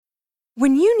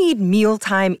When you need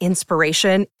mealtime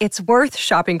inspiration, it's worth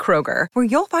shopping Kroger, where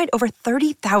you'll find over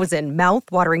 30,000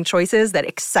 mouth-watering choices that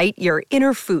excite your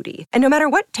inner foodie. And no matter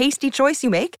what tasty choice you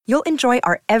make, you'll enjoy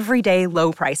our everyday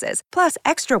low prices, plus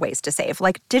extra ways to save,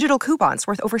 like digital coupons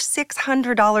worth over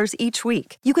 $600 each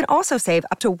week. You can also save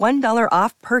up to $1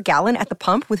 off per gallon at the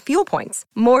pump with fuel points.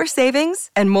 More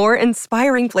savings and more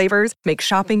inspiring flavors make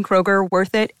shopping Kroger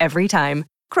worth it every time.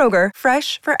 Kroger,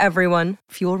 fresh for everyone.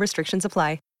 Fuel restrictions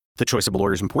apply. The choice of a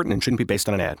lawyer is important and shouldn't be based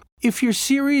on an ad. If you're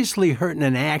seriously hurt in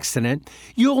an accident,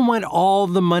 you'll want all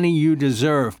the money you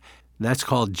deserve. That's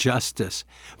called justice.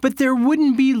 But there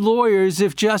wouldn't be lawyers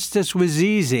if justice was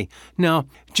easy. No,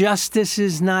 justice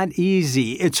is not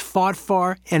easy. It's fought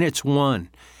for and it's won.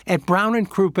 At Brown &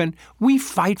 Crouppen, we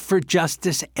fight for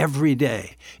justice every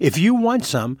day. If you want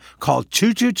some, call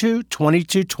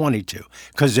 222-2222.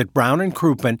 Because at Brown &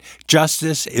 Crouppen,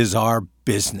 justice is our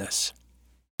business.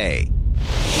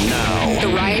 Now, The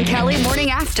Ryan Kelly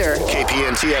Morning After.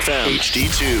 KPNT FM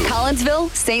HD2. Collinsville,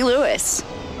 St. Louis.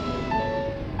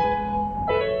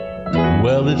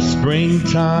 Well, it's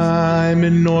springtime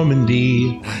in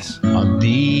Normandy on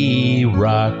the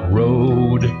Rock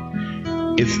Road.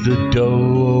 It's the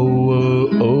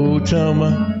Dotem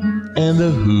and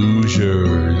the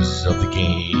Hoosiers of the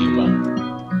game,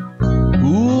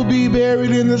 who'll be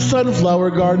buried in the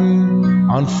sunflower garden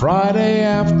on Friday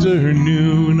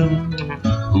afternoon.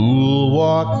 Who'll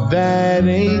walk that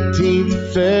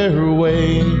 18th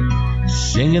fairway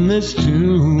singing this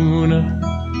tune?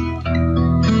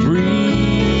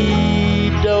 Free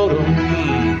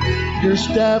Dotem, your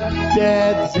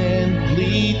stepdads and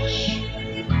bleach,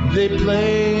 they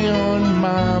play on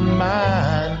my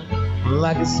mind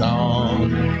like a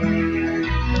song.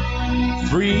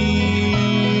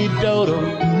 Free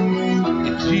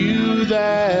Dotem, it's you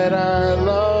that I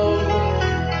love,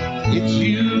 it's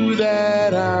you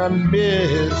that I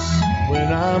miss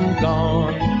when I'm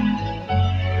gone.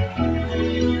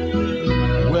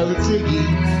 Well, it's Iggy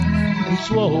and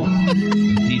Swope,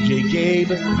 DJ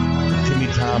Gabe, Timmy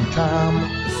Tom Tom,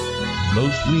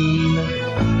 Los Ween,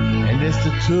 and it's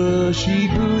the Tushy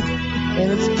Booth,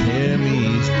 and it's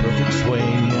Timmy's perfect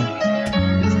swing.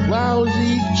 It's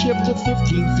lousy, chipped to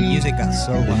 15 feet. Music got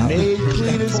so loud. Made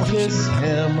Cletus kiss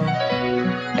him,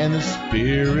 and the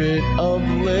spirit of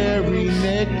Larry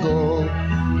Nickel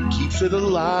keeps it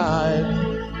alive.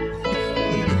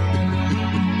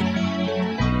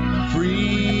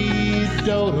 Free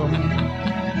Dotem,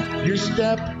 your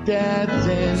stepdads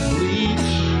and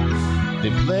bleach,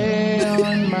 they play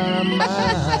on my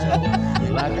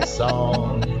mind like a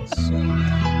song.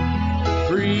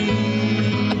 Free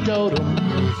Dotem,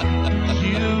 it's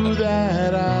you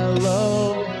that I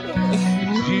love,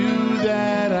 it's you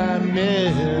that I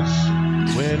miss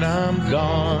when I'm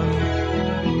gone.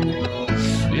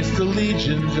 It's the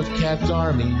legions of Cat's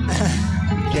Army,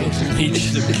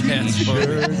 Legions of Cat's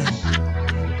Army.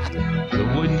 The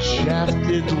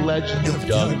wooden-shafted legend of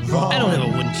Doug Vaughn. I don't have a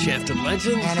wooden-shafted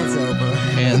legend. And it's over.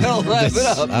 And Hell, wrap it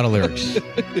up. Out of lyrics.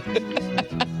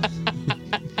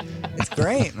 It's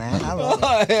great, man. I love it.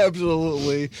 I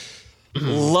absolutely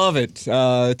love it.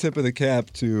 Tip of the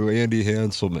cap to Andy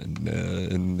Hanselman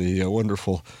and the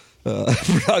wonderful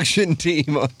production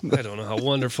team. I don't know how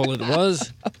wonderful it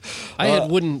was. I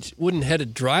had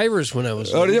wooden-headed drivers when I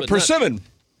was Oh, little, yeah, but persimmon.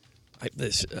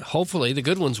 Hopefully, the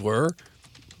good ones were.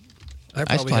 I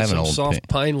probably still had have an some old soft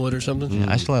pine wood or something. Yeah,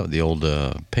 I still have the old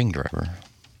Ping driver,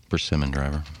 persimmon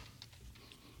driver.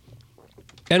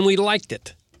 And we liked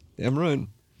it. Damn right.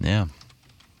 Yeah.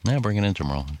 Yeah, bring it in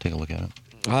tomorrow. Take a look at it.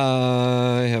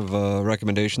 I have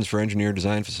recommendations for engineer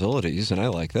design facilities, and I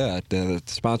like that. The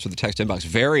sponsor of the text inbox,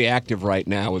 very active right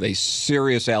now with a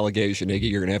serious allegation.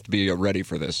 Iggy, you're going to have to be ready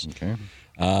for this. Okay.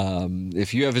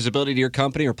 If you have visibility to your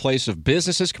company or place of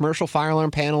businesses, commercial fire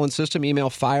alarm panel and system, email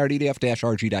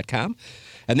fire@edf-rg.com.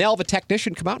 And they'll have a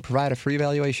technician come out and provide a free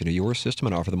evaluation of your system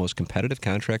and offer the most competitive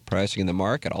contract pricing in the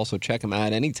market. Also, check them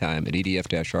out anytime at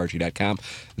edf-rg.com,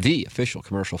 the official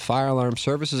commercial fire alarm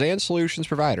services and solutions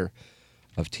provider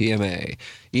of TMA.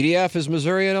 EDF is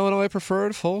Missouri and Illinois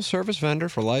preferred full-service vendor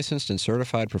for licensed and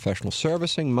certified professional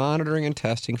servicing, monitoring, and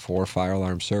testing for fire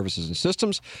alarm services and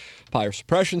systems, fire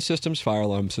suppression systems, fire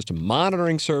alarm system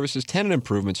monitoring services, tenant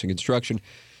improvements and construction,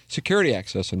 security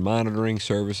access and monitoring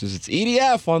services. It's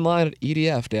EDF online at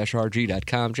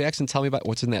edf-rg.com. Jackson, tell me about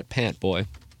what's in that pant, boy.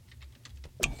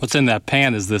 What's in that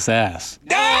pan is this ass.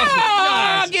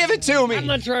 Ah, give it to me. I'm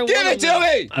not sure I Give want it to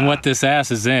me. And what this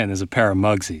ass is in is a pair of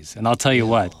Mugsies. And I'll tell you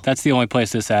what, that's the only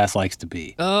place this ass likes to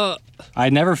be. I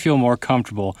never feel more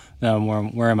comfortable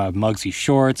I'm wearing my Muggsy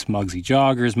shorts, Muggsy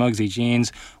joggers, Muggsy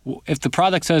jeans. If the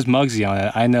product says Muggsy on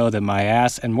it, I know that my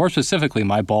ass, and more specifically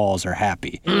my balls, are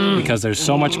happy because there's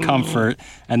so much comfort.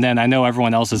 And then I know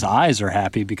everyone else's eyes are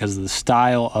happy because of the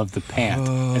style of the pant.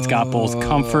 It's got both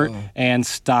comfort and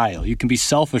style. You can be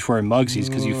selfish wearing Muggsies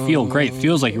because you feel great. It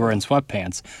feels like you're wearing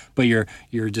sweatpants, but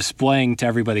you're displaying to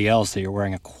everybody else that you're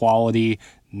wearing a quality,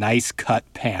 nice cut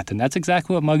pant. And that's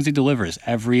exactly what Muggsy delivers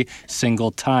every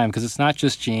single time, because it's not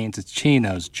just jeans, it's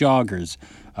chinos, joggers.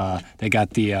 They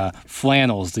got the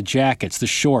flannels, the jackets, the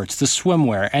shorts, the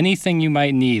swimwear, anything you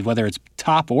might need, whether it's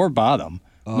top or bottom,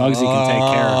 Muggsy can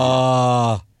take care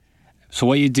of you. So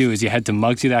what you do is you head to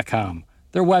Muggsy.com,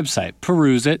 their website,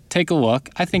 peruse it, take a look.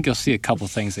 I think you'll see a couple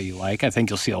things that you like. I think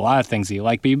you'll see a lot of things that you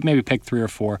like, but you maybe pick 3 or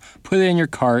 4, put it in your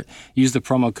cart, use the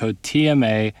promo code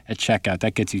TMA at checkout.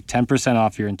 That gets you 10%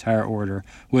 off your entire order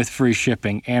with free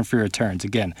shipping and free returns.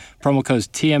 Again, promo code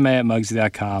TMA at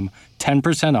Muggsy.com,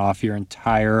 10% off your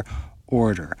entire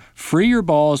order. Free your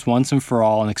balls once and for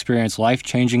all and experience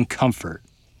life-changing comfort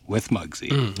with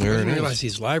Muggsy. I didn't realize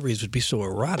these libraries would be so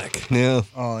erotic. Yeah.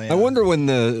 Oh, yeah. I wonder when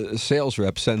the sales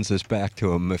rep sends this back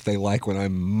to them if they like when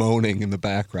I'm moaning in the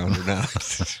background or not.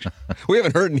 We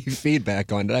haven't heard any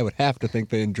feedback on it. I would have to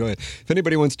think they enjoy it. If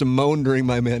anybody wants to moan during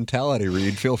my mentality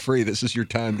read, feel free. This is your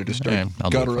time to just start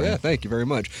guttering. Yeah, thank you very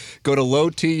much. Go to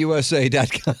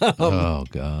lowtusa.com. Oh,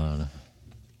 God.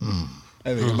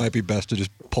 I think it might be best to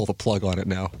just pull the plug on it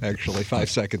now, actually. 5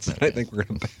 seconds. I think we're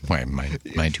going to... Why, mine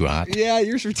too hot? Yeah,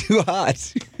 yours are too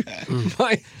hot.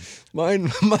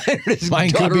 Mine is Mine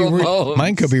could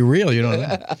be real, you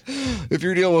know. If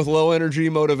you're dealing with low energy,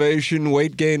 motivation,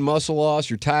 weight gain, muscle loss,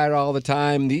 you're tired all the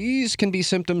time, these can be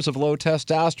symptoms of low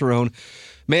testosterone.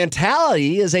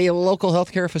 Mentality is a local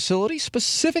healthcare facility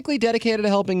specifically dedicated to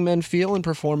helping men feel and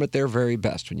perform at their very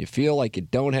best. When you feel like you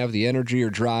don't have the energy or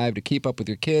drive to keep up with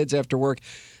your kids after work,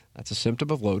 that's a symptom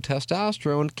of low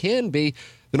testosterone. Can be.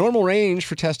 The normal range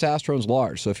for testosterone is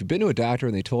large. So if you've been to a doctor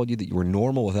and they told you that you were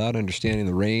normal without understanding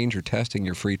the range or testing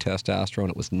your free testosterone,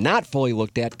 it was not fully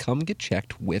looked at, come get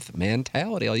checked with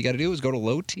Mentality. All you got to do is go to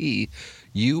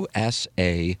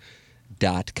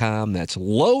lowtusa.com. That's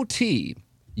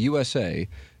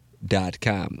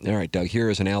lowtusa.com. All right, Doug, here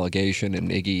is an allegation, and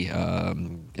Iggy, I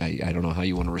don't know how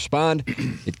you want to respond.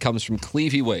 It comes from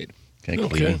Clevie Wade. Okay,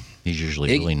 Clevie. He's usually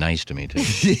really nice to me, too.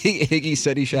 Iggy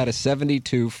said he shot a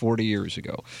 72 40 years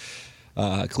ago.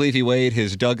 Clevie Wade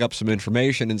has dug up some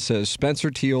information and says Spencer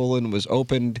Teolin was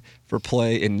opened for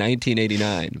play in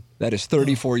 1989. That is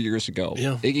 34 years ago.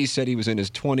 Yeah. Iggy said he was in his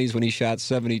 20s when he shot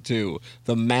 72.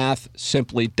 The math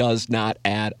simply does not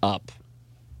add up.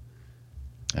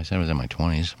 I said I was in my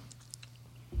 20s.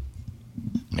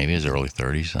 Maybe his early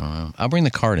 30s. I don't know. I'll bring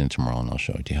the card in tomorrow and I'll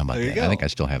show it to you. How about that? I think I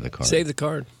still have the card. Save the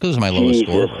card. This is my lowest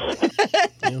score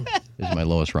ever. This is my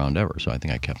lowest round ever, so I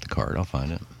think I kept the card. I'll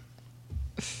find it.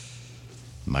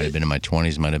 Might have been in my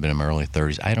 20s, might have been in my early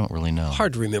 30s. I don't really know.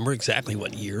 Hard to remember exactly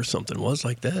what year something was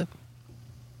like that.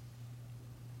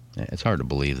 Yeah, it's hard to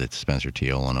believe that Spencer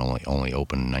Teolin only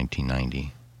opened in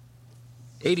 1990.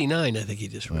 89, I think he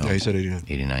just wrote. Yeah, he said 89.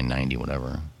 89, 90,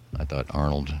 whatever. I thought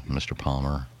Arnold, Mr.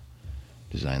 Palmer,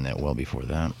 designed that well before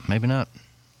that. Maybe not.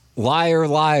 Liar,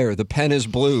 liar, the pen is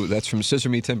blue. That's from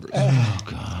Sesame Timbers. Oh,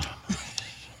 God.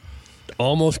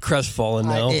 Almost crestfallen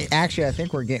now. Actually, I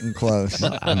think we're getting close.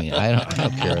 I mean, I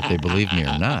don't care if they believe me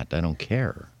or not. I don't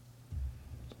care.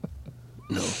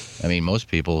 No. I mean, most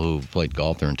people who've played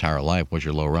golf their entire life, what's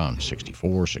your low round?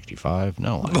 64, 65?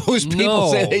 No. Most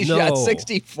people say they shot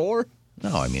 64?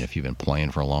 No, I mean, if you've been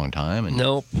playing for a long time and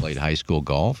played high school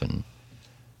golf and...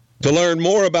 To learn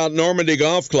more about Normandy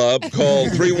Golf Club, call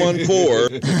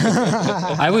 314.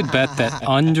 I would bet that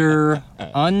under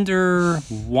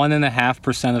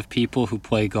 1.5% of people who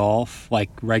play golf, like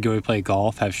regularly play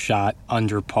golf, have shot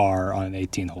under par on an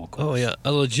 18-hole course. Oh, yeah.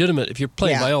 A legitimate, if you're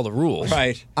playing by all the rules.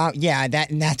 Right. Yeah,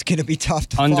 that's going to be tough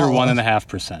to Under follow.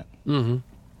 1.5%. Mm-hmm.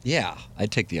 Yeah,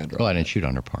 I'd take the under. Well, I didn't shoot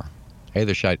under par. I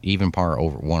either shot even par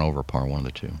or over par, one of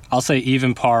the two. I'll say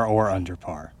even par or under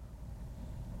par.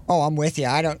 Oh, I'm with you.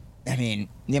 I mean,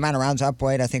 the amount of rounds I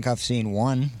played, I think I've seen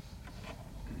one.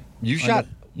 You shot?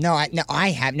 No,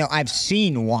 I have. No, I've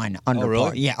seen one under really?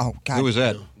 par. Yeah. Oh, God. Who was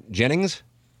that? Jennings?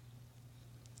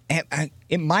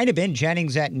 It might have been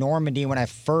Jennings at Normandy when I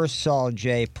first saw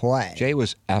Jay play. Jay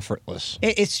was effortless.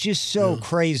 It's just so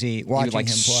crazy watching he would,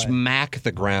 him play. Smack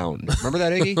the ground. Remember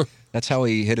that, Iggy? That's how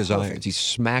he hit his irons. He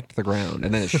smacked the ground.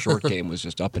 And then his short game was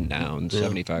just up and down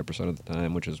 75% of the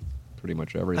time, which is pretty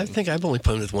much everything. I think I've only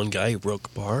played with one guy who broke a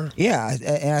par. Yeah,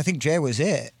 and I think Jay was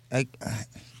it.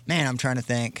 Man, I'm trying to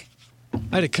think.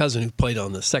 I had a cousin who played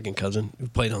on the second cousin who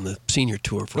played on the senior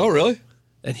tour for. Oh, really?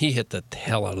 And he hit the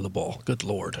hell out of the ball. Good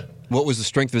Lord. What was the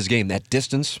strength of his game? That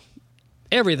distance?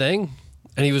 Everything.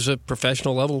 And he was a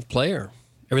professional level player.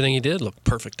 Everything he did looked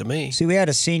perfect to me. See, we had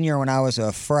a senior when I was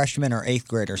a freshman or 8th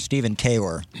grader, Stephen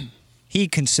Taylor. He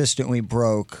consistently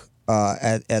broke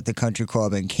at the country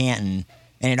club in Canton,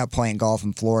 ended up playing golf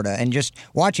in Florida. And just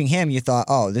watching him, you thought,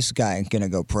 oh, this guy is going to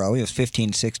go pro. He was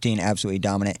 15, 16, absolutely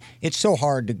dominant. It's so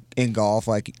hard in golf,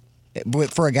 like,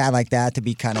 for a guy like that to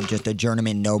be kind of just a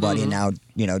journeyman nobody and now,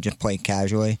 just play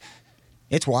casually.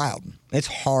 It's wild. It's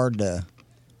hard to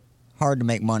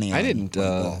make money on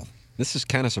golf. This is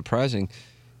kind of surprising.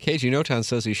 KG Notown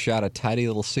says he shot a tidy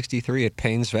little 63 at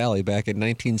Paynes Valley back in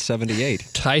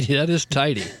 1978. Tidy, that is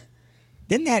tidy.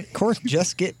 Didn't that course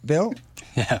just get built?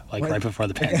 Yeah, right before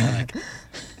the pandemic.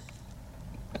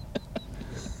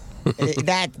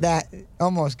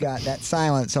 That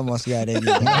silence almost got in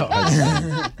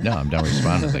you. No, I'm done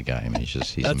responding to the guy. I mean,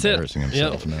 he's embarrassing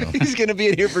himself now. He's going to be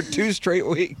in here for 2 straight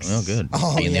weeks. Well, good.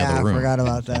 Oh, Be in the other room. I forgot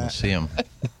about that. We'll see him.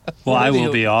 Well, I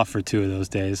will be off for 2 of those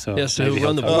days, so so maybe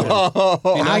run the he'll board.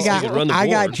 come. I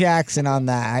got Jackson on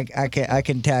that. I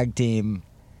can tag team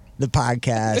the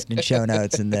podcast and show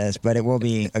notes in this, but it will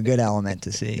be a good element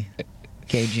to see.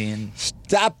 KG and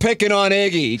Stop picking on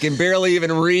Iggy. He can barely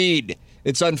even read.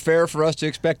 It's unfair for us to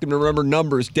expect him to remember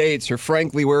numbers, dates, or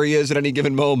frankly where he is at any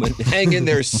given moment. Hang in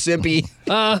there, Simpy.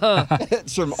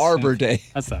 It's from Arbor Day.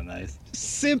 That's not nice.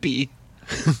 Simpy.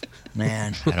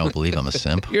 Man. I don't believe I'm a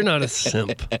simp. You're not a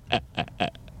simp.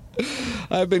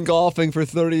 I've been golfing for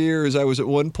 30 years. I was at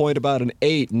one point about an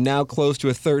 8 and now close to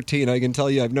a 13. I can tell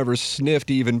you I've never sniffed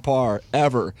even par,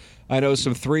 ever. I know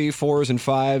some 3, 4s, and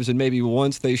 5s, and maybe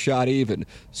once they shot even.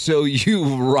 So you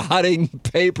rotting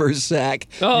paper sack,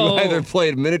 you either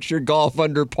played miniature golf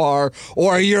under par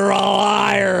or you're a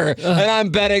liar. And I'm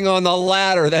betting on the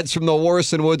latter. That's from the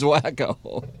Warson Woods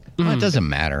Wacko. Well, it doesn't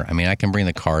matter. I mean, I can bring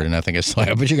the card and I think it's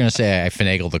like, but you're going to say I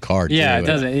finagled the card. Yeah, too. it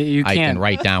doesn't. You I can't can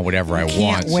write down whatever I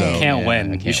want. You So, can't yeah,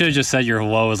 win. You should have just said your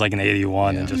low was like an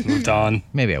 81 and just moved on.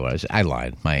 Maybe I was. I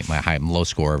lied. My low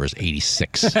score was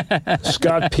 86.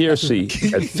 Scott Piercy at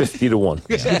 50-1.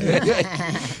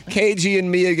 KG and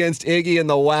me against Iggy and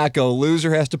the Wacko.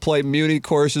 Loser has to play Muni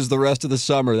courses the rest of the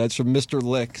summer. That's from Mr.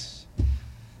 Licks.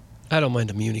 I don't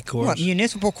mind a Muni course. What,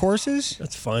 municipal courses?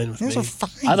 That's fine with Those me. are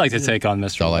fine. I'd like to take on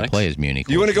Mr. All Licks. I play is Muni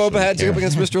courses. You want to go up ahead up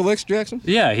against Mr. Licks, Jackson?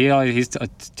 Yeah, he's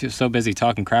so busy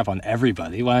talking crap on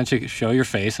everybody. Why don't you show your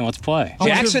face and let's play?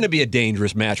 Jackson would be a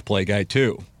dangerous match play guy,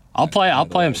 too. I'll play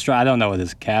him straight. I don't know what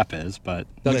his cap is, but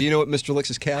Now, do you know what Mr.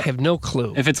 Licks' cap? I have no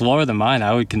clue. if it's lower than mine,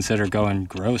 I would consider going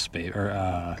gross, baby.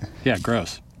 Or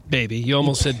gross. Baby. You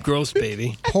almost said gross,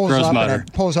 baby. Pulls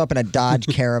Gross up in a Dodge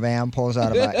Caravan, pulls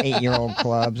out about 8-year-old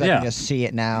clubs. I Yeah. can just see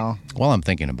it now. While I'm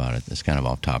thinking about it, it's kind of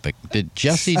off topic. Did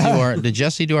Jesse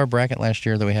do our bracket last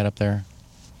year that we had up there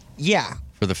Yeah.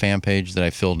 for the fan page that I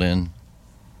filled in?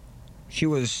 She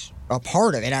was a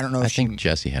part of it. I don't know I if she... think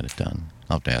Jesse had it done.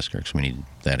 I'll have to ask her because we need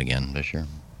that again this year.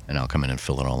 And I'll come in and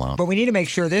fill it all out. But we need to make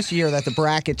sure this year that the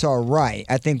brackets are right.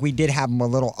 I think we did have them a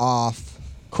little off.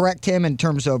 Correct him in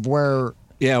terms of where...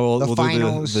 Yeah, we'll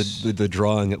finals. do the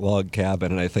drawing at Log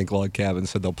Cabin, and I think Log Cabin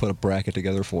said they'll put a bracket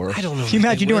together for us. I don't know. Can you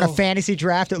imagine doing a fantasy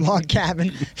draft at Log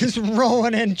Cabin? Just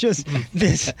rolling in just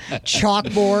this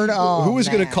chalkboard. Oh, Who was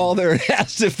going to call there and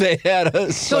ask if they had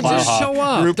us? So just show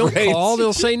up. Group Don't rates. call.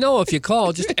 They'll say no if you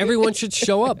call. Just everyone should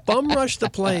show up. Bum rush the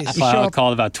place. I would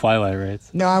call it about Twilight rates.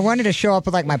 No, I wanted to show up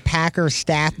with like my Packer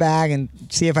staff bag and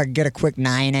see if I could get a quick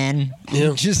 9 in.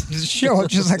 Yeah. Just show up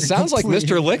just like a Sounds like complete-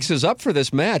 Mr. Licks is up for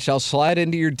this match. I'll slide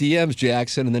into your DMs,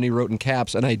 Jackson, and then he wrote in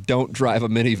caps, and I don't drive a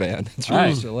minivan. That's All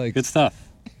right, Mr. Licks. good stuff.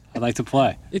 I'd like to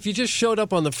play. If you just showed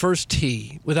up on the first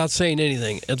tee without saying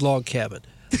anything at Log Cabin,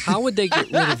 how would they get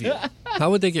rid of you? How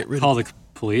would they get rid Call of the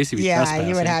police. You'd be Yeah, trespassing.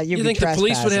 you would have. you? You think the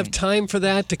police would have time for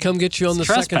that to come get you on the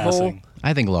second hole? Trespassing.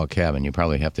 I think Log Cabin, you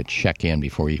probably have to check in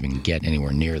before you even get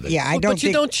anywhere near the... Yeah, I Well, don't but you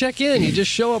think... don't check in. You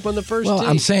just show up on the first Well, tee.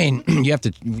 I'm saying you have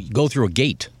to go through a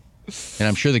gate. And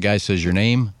I'm sure the guy says your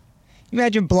name.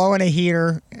 Imagine blowing a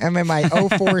heater. I'm in my 04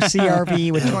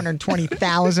 CRV with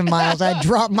 220,000 miles. I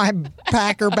drop my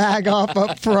Packer bag off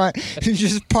up front and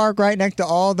just park right next to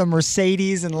all the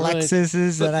Mercedes and Right.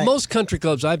 Lexuses. But most country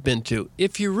clubs I've been to,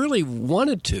 if you really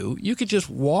wanted to, you could just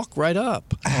walk right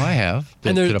up. Oh, I have.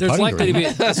 And To the there's putting likely to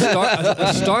green. be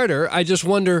a starter. I just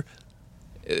wonder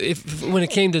if, when it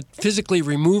came to physically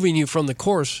removing you from the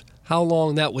course, how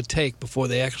long that would take before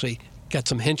they actually got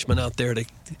some henchmen out there to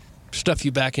stuff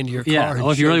you back into your car. Yeah, and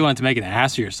well, if you show really wanted to make an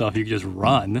ass of yourself, you could just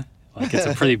run. Like, it's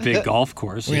a pretty big golf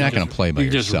course. Well, you're not going to play by You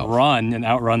could yourself. just run and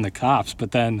outrun the cops.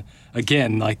 But then,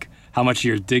 again, like, how much of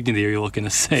your dignity are you looking to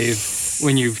save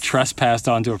when you've trespassed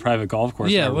onto a private golf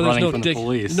course? Yeah, well, running from the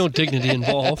police. No dignity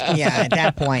involved. Yeah, at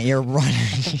that point, you're running.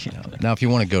 Now, if you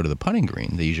want to go to the putting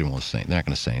green, they usually won't say. They're not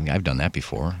going to say anything. I've done that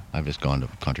before. I've just gone to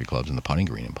country clubs in the putting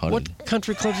green and putted. What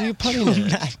country clubs are you putting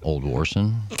at? Old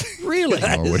Warson. Really?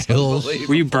 Norwood Hills.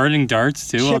 Were you burning darts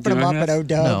too? while Shipping them doing up that? at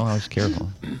O'Dub. No, I was careful.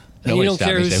 And you don't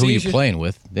care who Who are you sees you? playing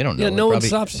with? They don't know. Yeah, no one probably,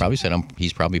 stops you. Probably said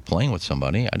he's probably playing with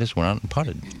somebody. I just went out and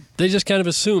putted. They just kind of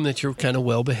assume that you're kind of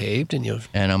well behaved and you're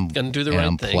going to do the right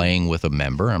I'm thing. playing with a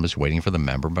member. I'm just waiting for the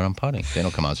member, but I'm putting. They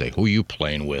don't come out and say, "Who are you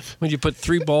playing with?" When you put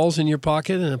 3 balls in your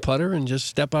pocket and a putter and just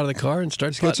step out of the car and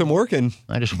start Get some work in.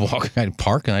 I just walk, I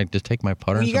park, and I just take my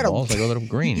putter Well, and you some gotta- balls. I go to the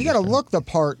green. You got to look the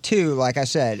part too. Like I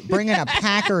said, bringing a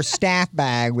Packer staff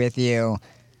bag with you,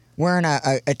 wearing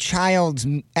a child's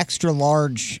extra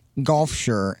large golf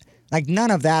shirt. Like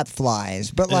none of that flies.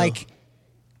 But like,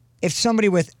 if somebody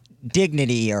with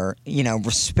dignity or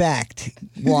respect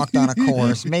walked on a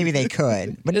course, maybe they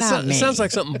could. But not me. It sounds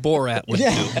like something Borat would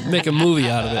do. Make a movie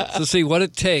out of it. So see what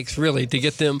it takes really to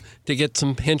get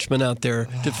some henchmen out there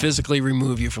to physically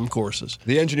remove you from courses.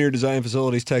 The Engineer Design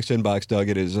Facilities text inbox, Doug,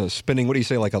 it is spinning, what do you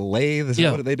say, like a lathe? Is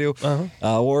that what they do?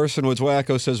 Warson Woods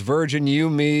Wacko says, Virgin, you,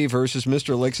 me versus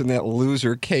Mr. Licks and that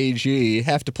loser KG.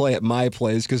 Have to play at my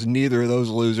place because neither of those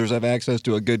losers have access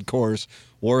to a good course.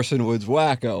 Warson Woods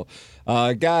Wacko.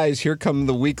 Guys, here come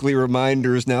the weekly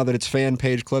reminders now that it's Fan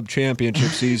Page Club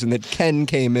Championship season that Ken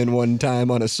came in one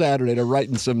time on a Saturday to write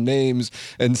in some names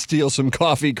and steal some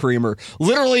coffee creamer.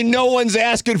 Literally no one's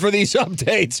asking for these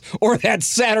updates or that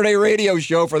Saturday radio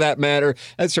show for that matter.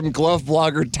 That's from glove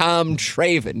blogger Tom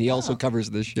Traven. He also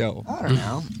covers this show. I don't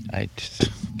know.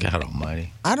 God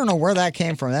almighty. I don't know where that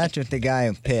came from. That's just the guy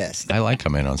who pissed. I like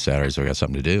coming in on Saturdays so I got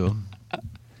something to do.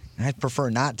 I'd prefer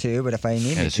not to, but if I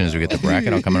need And as soon as we get the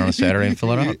bracket, I'll come in on a Saturday and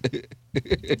fill it out.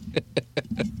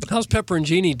 How's Pepper and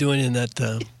Jeannie doing in that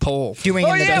poll? Doing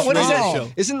in the best what is radio that?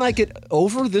 show. Isn't like it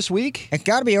over this week? It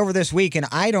got to be over this week, and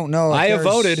I don't know. If I have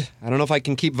there's- voted. I don't know if I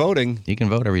can keep voting. You can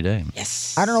vote every day.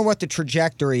 Yes. I don't know what the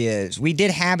trajectory is. We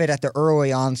did have it at the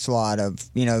early onslaught of,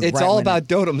 It's right all when- about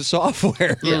Dotem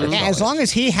software. Yeah, as long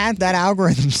as he had that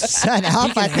algorithm set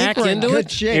up, I think hack we're in into good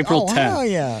it? shape. April oh, 10th. hell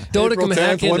yeah. Dota April can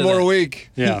hack 10th, one into more that. week.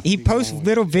 Yeah. He posts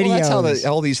little videos. Well, that's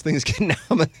how all these things get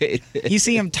nominated. You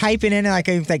see him typing in like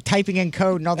typing in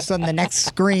code, and all of a sudden the next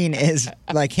screen is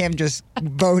like him just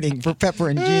voting for Pepper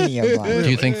and Jeannie. I'm like, Do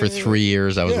you think for 3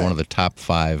 years I was one of the top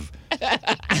 5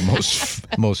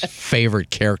 most favorite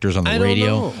characters on the I don't radio?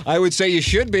 know. I would say you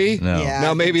should be. No. Yeah.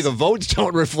 Now maybe the votes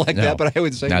don't reflect No. that, but I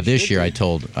would say Now you this should year be. I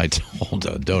told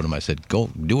Dotem, I said, go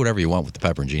do whatever you want with the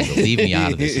Pepper and Jeans, but leave me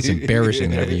out of this. It's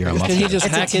embarrassing that every year I'm up Can he there. just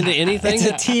hack into anything? it's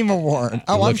a team award.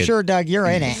 Oh, I'm Look at- sure, Doug, you're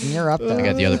in it, and you're up I there.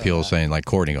 got the other people saying, like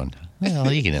Courtney going,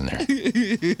 well, you get in there.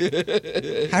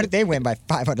 How did they win by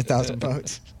 500,000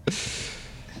 votes?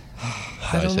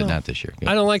 So I said, not this year.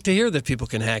 I don't like to hear that people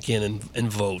can hack in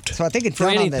and vote. So I think it's for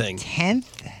done anything. on the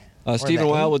 10th. Stephen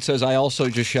the Wildwood says, I also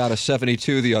just shot a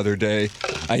 72 the other day.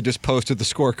 I just posted the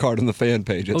scorecard on the fan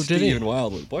page. It's did he? Stephen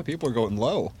Wildwood. Boy, people are going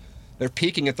low. They're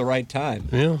peaking at the right time.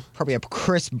 Yeah. Probably a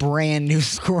crisp, brand new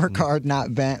scorecard,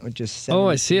 not bent, which is 70. Oh,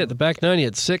 I see it. The back 90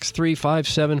 at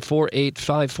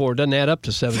 6.3574854. Doesn't add up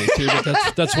to 72,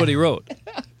 but that's what he wrote.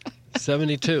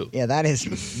 72. Yeah, that is.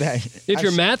 If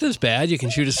your math is bad, you can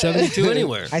shoot a 72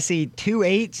 anywhere. I see 2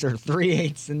 8s or 3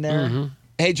 8s in there. Mm-hmm.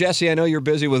 Hey, Jesse, I know you're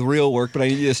busy with real work, but I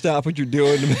need you to stop what you're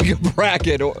doing to make a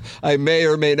bracket. Or I may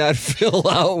or may not fill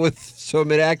out with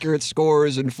some inaccurate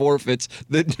scores and forfeits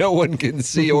that no one can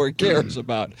see or cares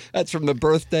about. That's from the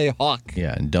Birthday Hawk.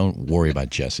 Yeah, and don't worry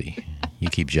about Jesse. You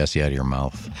keep Jesse out of your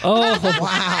mouth. Oh,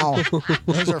 Wow.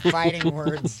 Those are fighting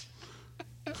words.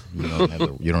 You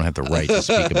don't have the right to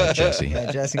speak about Jesse.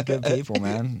 Yeah, Jesse, good people,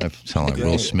 man. I sound like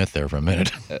Will Smith there for a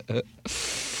minute.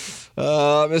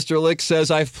 Mr. Lick says,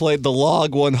 I've played the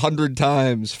log 100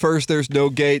 times. First, there's no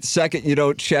gate. Second, you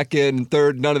don't check in.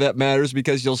 Third, none of that matters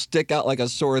because you'll stick out like a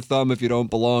sore thumb if you don't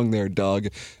belong there, Doug.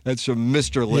 That's from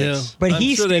Mr. yeah. Licks. But I'm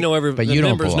he's sure they know But the you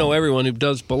don't members know belong. everyone who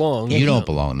does belong. You don't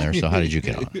belong there, so how did you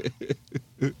get on?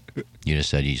 You just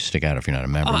said you stick out if you're not a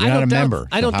member. You're not a member.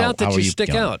 I don't so doubt that how are you stick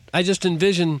going? out. I just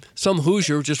envision some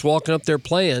Hoosier just walking up there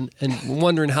playing and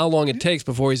wondering how long it takes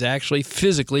before he's actually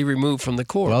physically removed from the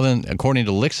court. Well, then, according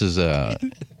to Licks's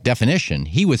definition,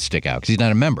 he would stick out because he's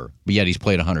not a member, but yet he's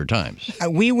played 100 times.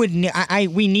 we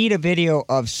need a video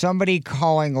of somebody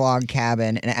calling Log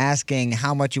Cabin and asking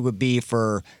how much it would be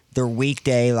for their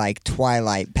weekday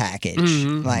Twilight package.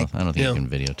 Like, I don't think you can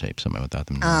videotape somebody without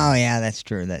them. oh yeah, that's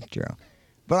true. That's true.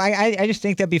 But I just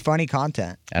think that'd be funny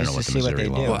content. I don't know just what to the see Missouri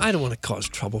what law they do. Well, I don't want to cause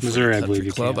trouble for Missouri, I the believe country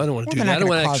you club. can. I don't want to Well, do they're that. I not don't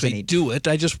want gonna to cause actually any- do it.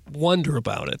 I just wonder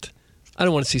about it. I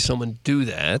don't want to see someone do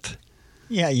that.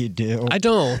 Yeah, you do. I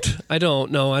don't.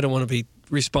 No, I don't want to be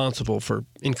responsible for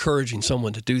encouraging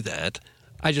someone to do that.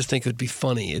 I just think it would be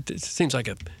funny. It seems like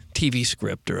a TV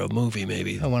script or a movie,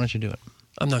 maybe. Oh, why don't you do it?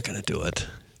 I'm not going to do it.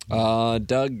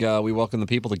 Doug, we welcome the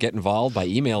people to get involved by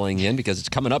emailing in because it's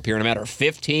coming up here in a matter of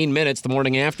 15 minutes the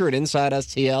morning after at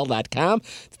InsideSTL.com.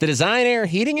 It's the Design, Air,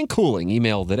 Heating, and Cooling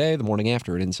email today, the morning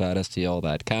after at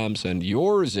InsideSTL.com. Send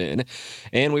yours in.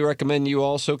 And we recommend you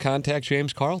also contact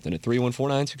James Carlton at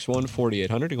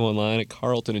 314-961-4800 to go online at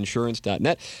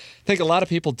carltoninsurance.net. I think a lot of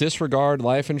people disregard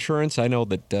life insurance. I know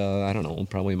that, I don't know,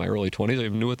 probably in my early 20s, I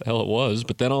even knew what the hell it was.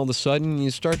 But then all of a sudden you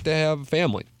start to have a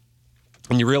family.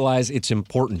 And you realize its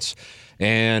importance.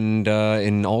 And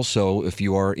also, if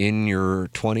you are in your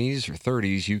 20s or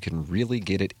 30s, you can really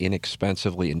get it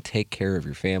inexpensively and take care of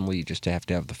your family. You just have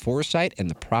to have the foresight and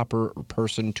the proper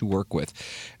person to work with.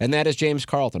 And that is James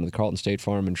Carlton of the Carlton State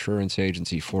Farm Insurance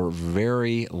Agency. For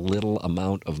very little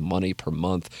amount of money per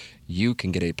month, you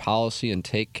can get a policy and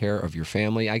take care of your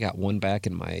family. I got one back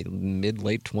in my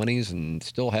mid-late 20s and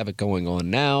still have it going on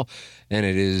now. And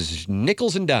it is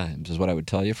nickels and dimes is what I would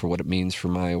tell you for what it means for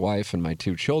my wife and my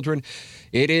 2 children.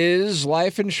 It is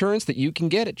life insurance that you can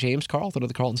get at James Carlton of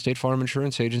the Carlton State Farm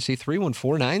Insurance Agency,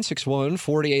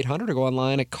 314-961-4800, or go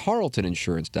online at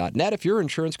carltoninsurance.net. If your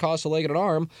insurance costs a leg and an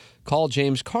arm, call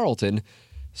James Carlton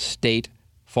State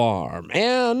Farm.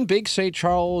 And Big St.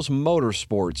 Charles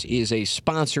Motorsports is a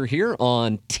sponsor here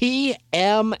on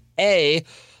TMA.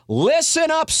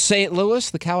 Listen up, St. Louis.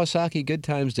 The Kawasaki Good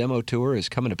Times Demo Tour is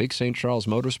coming to Big St. Charles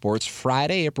Motorsports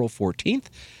Friday, April 14th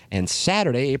and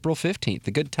Saturday, April 15th.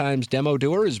 The Good Times Demo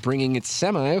Tour is bringing its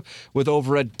semi with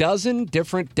over a dozen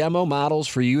different demo models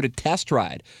for you to test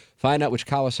ride. Find out which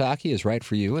Kawasaki is right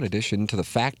for you. In addition to the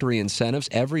factory incentives,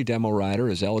 every demo rider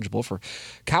is eligible for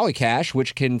Kawi Cash,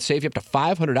 which can save you up to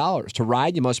 $500. To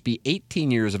ride, you must be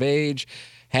 18 years of age,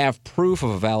 have proof of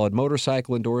a valid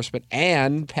motorcycle endorsement,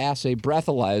 and pass a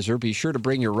breathalyzer. Be sure to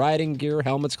bring your riding gear,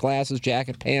 helmets, glasses,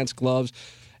 jacket, pants, gloves,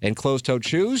 and closed-toed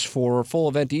shoes. For full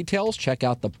event details, check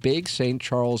out the Big St.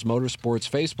 Charles Motorsports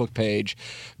Facebook page.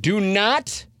 Do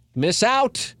not miss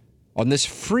out on this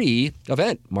free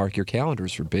event. Mark your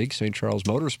calendars for Big St. Charles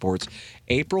Motorsports,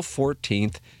 April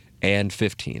 14th and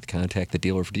 15th. Contact the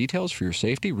dealer for details for your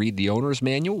safety. Read the owner's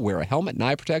manual. Wear a helmet and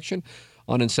eye protection.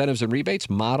 On incentives and rebates,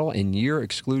 model and year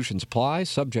exclusions apply,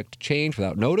 subject to change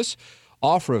without notice.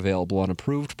 Offer available on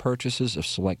approved purchases of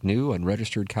select new and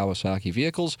registered Kawasaki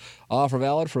vehicles. Offer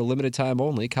valid for a limited time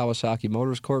only. Kawasaki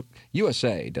Motors Corp.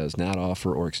 USA does not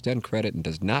offer or extend credit and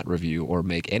does not review or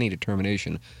make any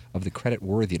determination of the credit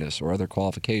worthiness or other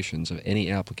qualifications of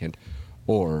any applicant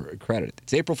or credit.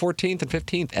 It's April 14th and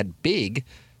 15th at Big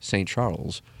St.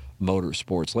 Charles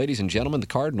Motorsports. Ladies and gentlemen, the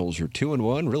Cardinals are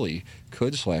 2-1, really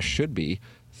could/should be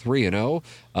 3-0,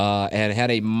 and had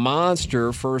a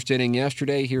monster first inning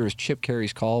yesterday. Here is Chip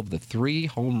Cary's call of the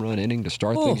 3-home run inning to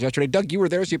start things yesterday. Doug, you were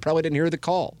there, so you probably didn't hear the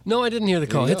call. No, I didn't hear the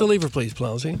call. Hit the lever, please,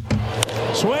 Plowsy.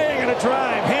 Swing and a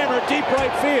drive, hammer deep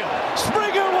right field.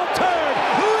 Springer will turn,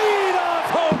 lead off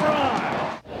home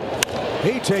run.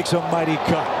 He takes a mighty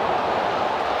cut.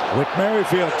 Whit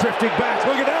Merrifield drifting back.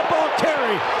 Look at that ball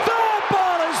carry. The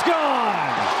ball is gone.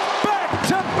 Back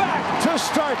to back to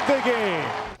start the game.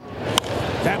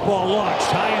 That ball launched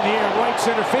high in the air, right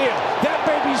center field. That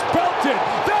baby's belted.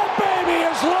 That baby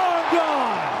is long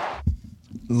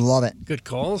gone. Love it. Good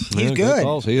calls. He's good. Good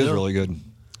calls. He is really good.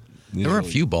 There were a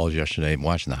few balls yesterday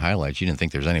watching the highlights. You didn't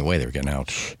think there was any way they were getting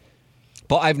out.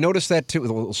 Well, I've noticed that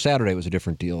too. Well, Saturday was a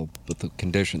different deal with the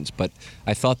conditions, but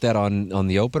I thought that on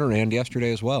the opener and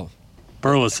yesterday as well.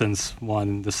 Burleson's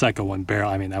one, the second one,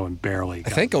 barely. I mean, that one barely.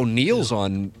 I think O'Neill's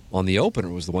on the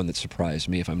opener was the one that surprised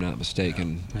me, if I'm not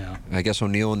mistaken. Yeah. I guess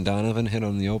O'Neill and Donovan hit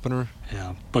on the opener.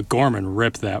 Yeah, but Gorman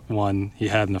ripped that one he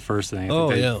had in the first inning.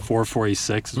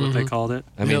 446 is what they called it.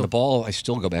 I mean, the ball. I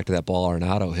still go back to that ball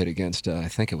Arenado hit against. I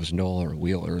think it was Noel or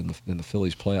Wheeler in the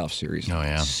Phillies playoff series. Oh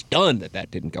yeah, stunned that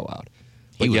didn't go out.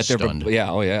 He was stunned.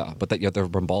 But yet there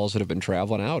have been balls that have been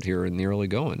traveling out here in the early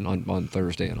going on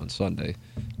Thursday and on Sunday.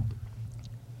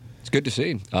 Good to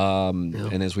see.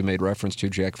 And as we made reference to,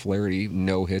 Jack Flaherty,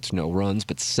 no hits, no runs,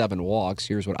 but 7 walks.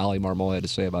 Here's what Ali Marmol had to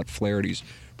say about Flaherty's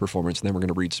performance, and then we're going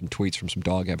to read some tweets from some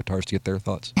dog avatars to get their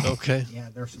thoughts. Okay. Yeah,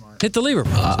 they're smart. Hit the lever.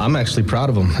 I'm actually proud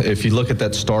of him. If you look at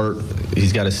that start,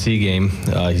 he's got a C game.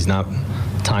 He's not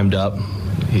timed up.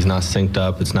 He's not synced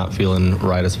up. It's not feeling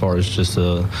right as far as just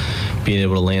being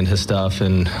able to land his stuff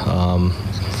and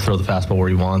throw the fastball where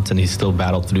he wants, and he's still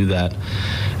battled through that.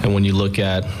 And when you look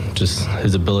at just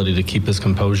his ability to keep his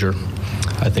composure,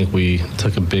 I think we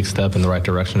took a big step in the right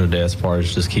direction today as far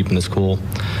as just keeping this cool.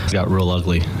 It got real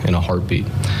ugly in a heartbeat,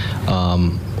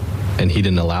 and he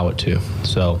didn't allow it to.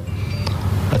 So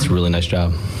that's a really nice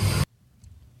job.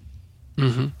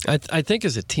 Mm-hmm. I think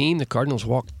as a team, the Cardinals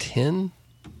walked 10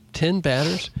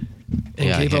 batters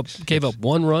and gave up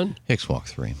 1 run. Hicks walked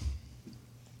 3.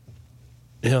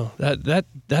 Yeah,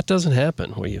 that doesn't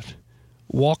happen where you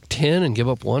walk 10 and give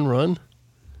up 1 run.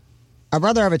 I'd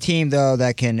rather have a team, though,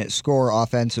 that can score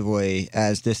offensively,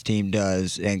 as this team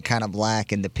does, and kind of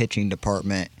lack in the pitching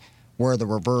department, where the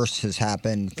reverse has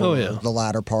happened for the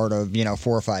latter part of 4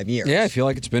 or 5 years. Yeah, I feel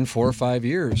like it's been 4 or 5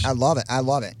 years. I love it.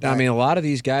 I mean, a lot of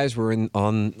these guys were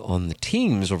on the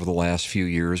teams over the last few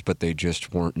years, but they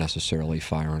just weren't necessarily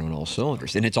firing on all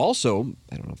cylinders. And it's also,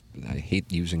 I don't know, I hate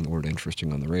using the word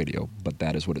interesting on the radio, but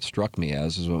that is what it struck me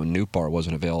as, is when Newpar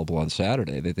wasn't available on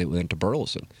Saturday, they went to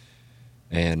Burleson.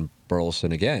 And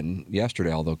Burleson again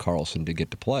yesterday, although Carlson did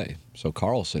get to play. So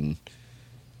Carlson,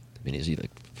 I mean, is he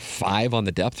like 5 on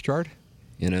the depth chart?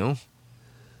 Yeah.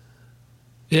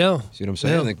 See what I'm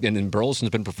saying? Yeah. And then Burleson's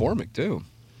been performing too.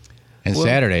 And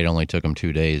Saturday, it only took him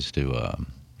 2 days to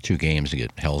 2 games to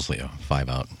get Helsley a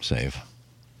 5-out save.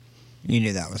 You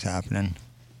knew that was happening.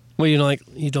 Well, you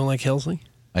don't like Helsley?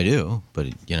 I do, but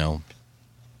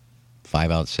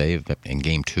 5-out save in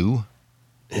game 2.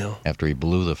 Yeah. After he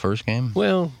blew the first game?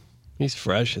 Well, he's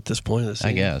fresh at this point of the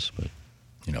season. I guess, but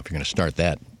if you're going to start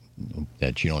that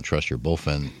you don't trust your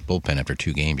bullpen after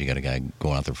 2 games, you got a guy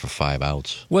going out there for 5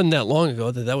 outs. Wasn't that long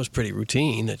ago that was pretty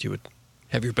routine, that you would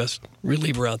have your best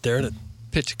reliever out there to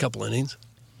pitch a couple innings.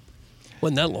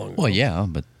 Wasn't that long ago. Well, yeah,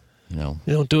 but you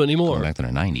don't do it anymore. Going back to the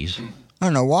 90s. I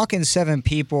don't know, walking 7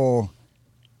 people.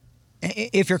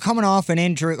 If you're coming off an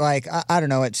injury, like, I don't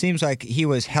know, it seems like he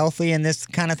was healthy and this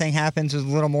kind of thing happens is a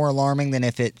little more alarming than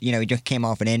if he just came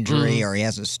off an injury or he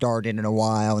hasn't started in a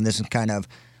while and this is kind of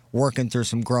working through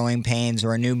some growing pains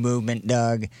or a new movement,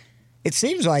 Doug. It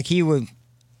seems like he was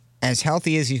as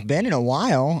healthy as he's been in a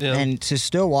while and to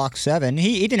still walk 7.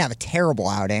 He didn't have a terrible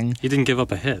outing. He didn't give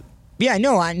up a hit. Yeah, I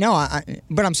know,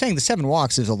 but I'm saying the 7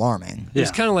 walks is alarming. Yeah. It's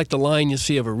kind of like the line you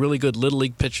see of a really good Little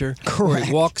League pitcher. Correct.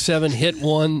 He walked 7, hit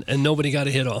 1, and nobody got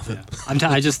a hit off him. Yeah.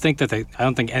 I just think that I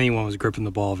don't think anyone was gripping the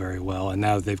ball very well, and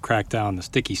now that they've cracked down on the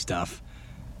sticky stuff,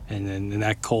 and in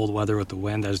that cold weather with the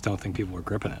wind, I just don't think people were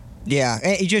gripping it. Yeah,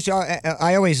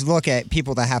 I always look at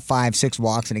people that have 5, 6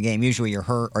 walks in a game. Usually you're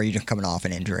hurt or you're just coming off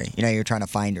an injury. You're trying to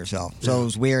find yourself. So it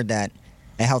was weird that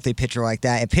a healthy pitcher like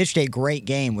that, it pitched a great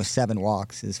game with 7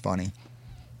 walks, is funny.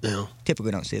 Yeah.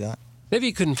 Typically don't see that. Maybe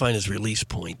he couldn't find his release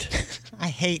point. I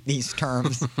hate these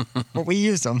terms, but we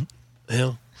use them.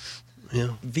 Yeah.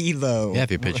 Velo. Yeah,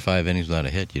 if you pitch 5 innings without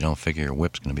a hit, you don't figure your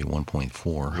whip's going to be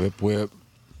 1.4. Whip.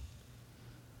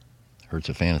 Hurts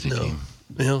a fantasy team.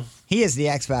 Yeah. He is the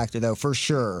X factor, though, for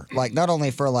sure. Like, not only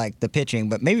for, the pitching,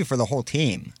 but maybe for the whole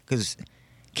team. Because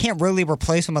can't really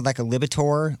replace him with, a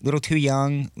Libator. Little too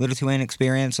young, little too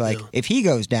inexperienced. If he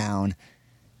goes down...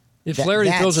 If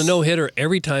Flaherty throws a no-hitter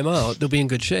every time out, they'll be in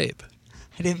good shape.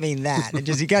 I didn't mean that.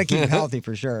 You got to keep him healthy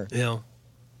for sure. Yeah.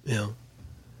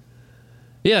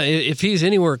 If he's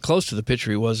anywhere close to the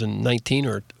pitcher he was in 19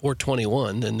 or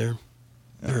 21, then they're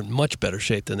in much better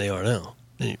shape than they are now.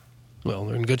 Well,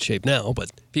 they're in good shape now,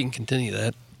 but if you can continue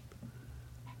that,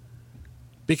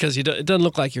 because it doesn't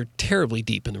look like you're terribly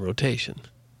deep in the rotation.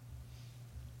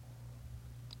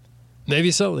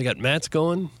 Maybe so. They got Matz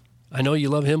going. I know you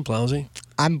love him, Plowsy.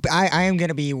 I am going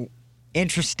to be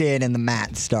interested in the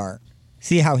Matt start.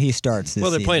 See how he starts this season.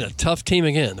 Well, they're playing a tough team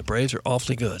again. The Braves are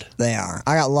awfully good. They are.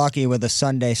 I got lucky with a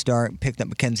Sunday start, picked up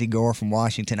Mackenzie Gore from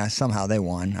Washington. Somehow they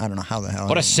won. I don't know how the hell.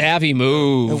 What a savvy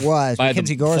move. It was. By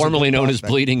Mackenzie the Gore's formerly known as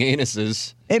Bleeding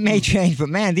Anuses. It may change, but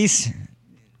man, this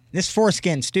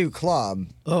Foreskin Stew Club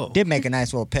did make a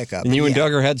nice little pickup. And you and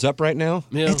Doug are heads up right now?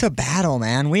 Yeah. It's a battle,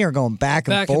 man. We are going back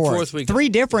and forth. 3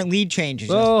 different lead changes.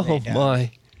 Oh,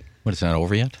 my. What, it's not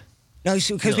over yet? No,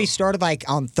 because we started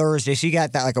on Thursday, so you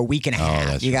got that a week and a half.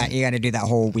 That's you right. got to do that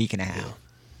whole week and a half.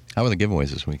 How were the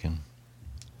giveaways this weekend?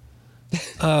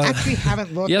 Actually,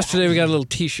 haven't looked. Yesterday we got a little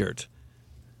T-shirt,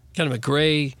 kind of a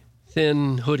gray,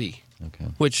 thin hoodie,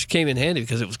 which came in handy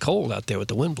because it was cold out there with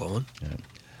the wind blowing. Yeah.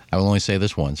 I will only say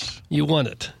this once. You won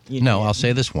it. I'll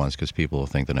say this once because people will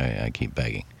think that I keep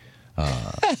begging.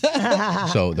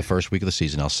 So the first week of the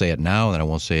season, I'll say it now, and then I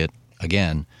won't say it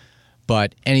again.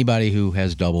 But anybody who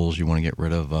has doubles you want to get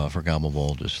rid of for Gobble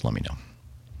Bowl, just let me know.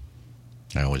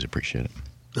 I always appreciate it.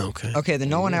 Okay. Okay, the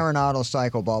Nolan Arenado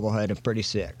cycle bobblehead is pretty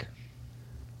sick.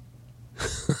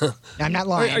 I'm not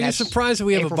lying. Are you surprised that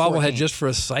we have a bobblehead just for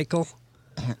a cycle?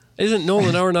 Isn't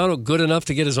Nolan Arenado good enough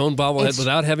to get his own bobblehead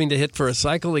without having to hit for a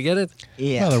cycle to get it?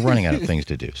 Yeah. Well, they're running out of things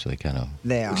to do, so they kind of...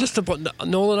 They are. Just a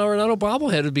Nolan Arenado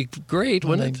bobblehead would be great,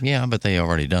 wouldn't it? Yeah, but they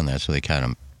already done that, so they kind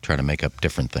of try to make up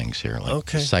different things here, like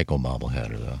the cycle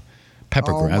bobblehead or the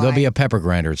pepper grinder. There'll be a pepper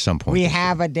grinder at some point. We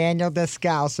have a Daniel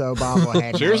Descalso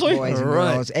bobblehead. Seriously? Boys and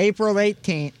girls. April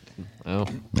 18th. Oh.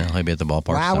 Yeah, he'll be at the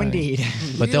ballpark. Wow, signing. indeed.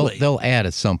 But they'll add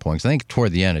at some point. 'Cause I think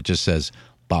toward the end it just says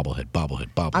bobblehead.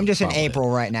 I'm just in April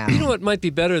right now. You know what might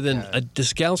be better than a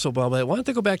Descalso bobblehead? Why don't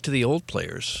they go back to the old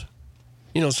players?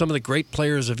 You know, some of the great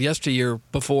players of yesteryear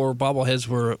before bobbleheads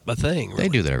were a thing. Really. They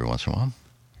do that every once in a while.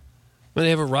 When they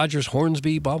have a Rogers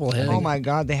Hornsby bobblehead. Oh my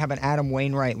God, they have an Adam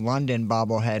Wainwright London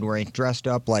bobblehead where he dressed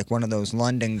up like one of those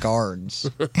London guards.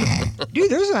 Dude,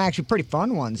 there's some actually pretty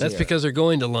fun ones. That's here. because they're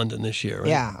going to London this year, right?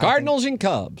 Yeah. Cardinals and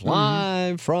Cubs,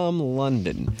 live from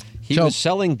London. He was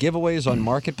selling giveaways on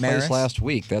Marketplace Maris? last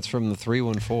week. That's from the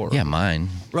 314. Yeah, mine.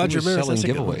 Roger Who was Maris, selling that's a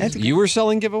good one. giveaways. You were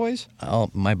selling giveaways?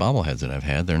 My bobbleheads that I've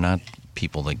had, they're not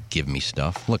people that give me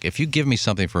stuff. Look, if you give me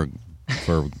something for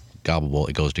Gobble,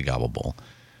 it goes to Gobble.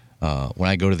 When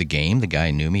I go to the game, the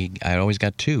guy knew me. I always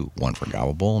got two, one for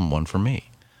Gobble and one for me.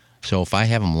 So if I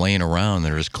have them laying around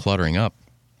that are just cluttering up,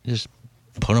 just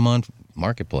put them on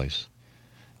Marketplace.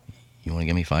 You want to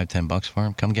give me $5-10 for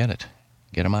them? Come get it.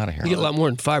 Get them out of here. You get a lot more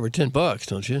than $5 or $10,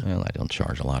 don't you? Well, I don't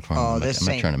charge a lot for them. Oh, I'm this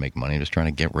not ain't- trying to make money. I'm just trying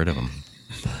to get rid of them.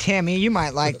 Tammy, you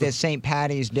might like this St.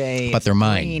 Patty's Day. But they're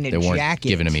mine. green They weren't jacket.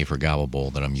 given to me for Gobble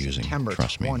Bowl that I'm using. September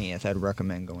Trust me. 20th. I'd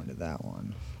recommend going to that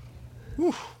one.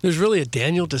 There's really a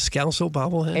Daniel Descalso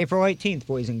bobblehead? April 18th,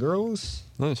 boys and girls.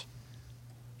 Nice.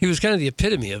 He was kind of the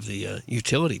epitome of the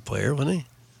utility player, wasn't he?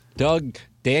 Doug,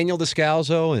 Daniel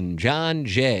Descalso, and John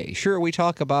Jay. Sure, we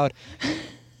talk about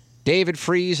David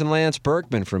Freese and Lance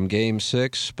Berkman from Game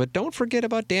 6, but don't forget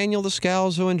about Daniel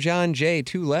Descalso and John Jay,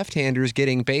 two left-handers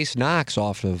getting base knocks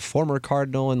off of former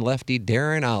Cardinal and lefty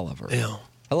Darren Oliver. Yeah.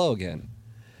 Hello again.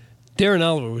 Darren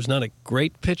Oliver was not a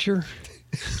great pitcher.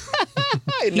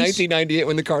 In 1998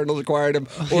 when the Cardinals acquired him,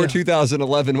 or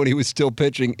 2011 when he was still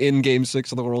pitching in Game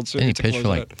 6 of the World Series. Didn't he pitch for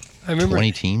like I remember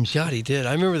 20 teams? God, he did.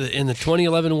 I remember that in the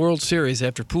 2011 World Series,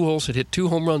 after Pujols had hit 2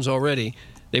 home runs already,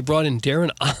 they brought in Darren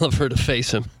Oliver to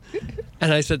face him.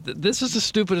 And I said, this is the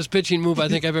stupidest pitching move I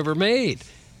think I've ever made.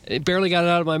 It barely got it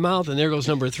out of my mouth, and there goes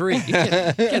number 3. You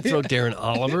can't throw Darren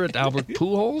Oliver at Albert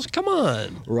Pujols. Come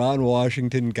on. Ron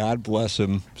Washington, God bless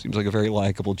him, seems like a very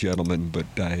likable gentleman, but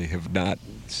I have not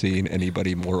seen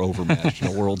anybody more overmatched in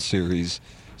a World Series,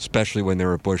 especially when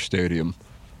they're at Busch Stadium,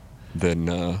 than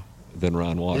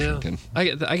Ron Washington.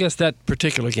 Yeah. I guess that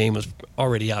particular game was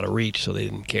already out of reach, so they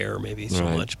didn't care maybe so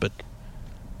much. But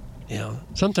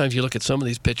sometimes you look at some of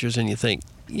these pitchers and you think,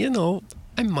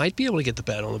 I might be able to get the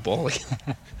bat on the ball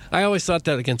again. I always thought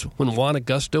that against when Juan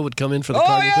Augusto would come in for the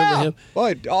Cardinals. Remember him?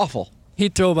 Boy, awful.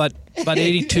 He'd throw about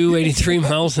 82, 83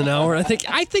 miles an hour. I think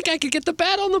I could get the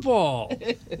bat on the ball.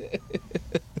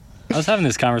 I was having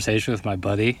this conversation with my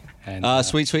buddy. And,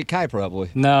 Sweet Kai, probably.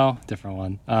 No, different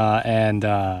one.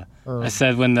 I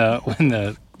said when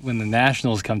the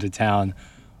Nationals come to town,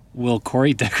 will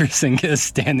Corey Dickerson get a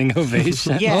standing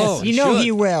ovation? Yes,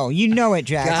 he will. You know it,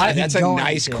 Jack. God, that's a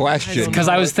nice question. Because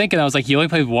I was thinking, he only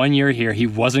played 1 year here. He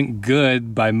wasn't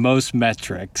good by most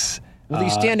metrics. Well,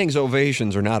 these standings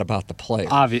ovations are not about the player.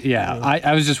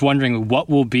 I was just wondering what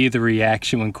will be the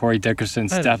reaction when Corey Dickerson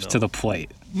steps to the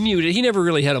plate. Muted. He never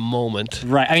really had a moment.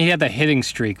 Right. I mean, he had the hitting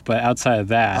streak, but outside of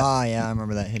that. Oh, yeah, I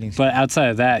remember that hitting streak. But outside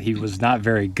of that, he was not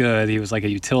very good. He was like a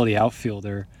utility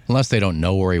outfielder. Unless they don't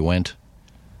know where he went.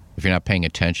 If you're not paying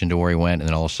attention to where he went, and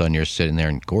then all of a sudden you're sitting there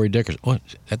and Corey Dickerson, what?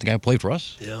 Is that the guy who played for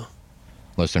us? Yeah.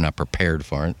 Unless they're not prepared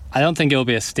for it. I don't think it'll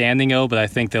be a standing O, but I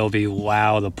think there'll be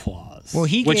loud applause. Well,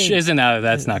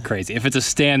 that's not crazy. If it's a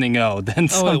standing O, then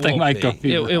something might go.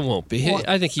 It won't be.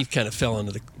 I think he kind of fell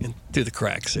through the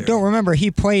cracks there. Don't remember, he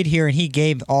played here and he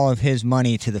gave all of his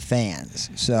money to the fans.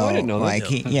 So I didn't know that.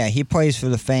 he plays for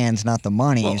the fans, not the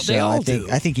money. Well, so they all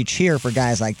I think you cheer for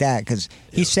guys like that because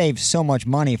he saves so much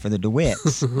money for the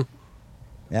DeWitts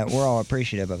that we're all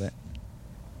appreciative of it.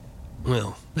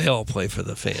 Well, they all play for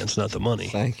the fans, not the money.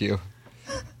 Thank you.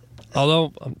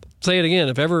 Although, I'll say it again,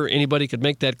 if ever anybody could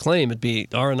make that claim, it'd be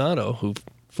Arenado, who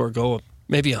forego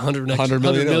maybe $100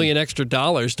 million extra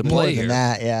dollars to play here. More than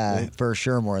that, yeah, for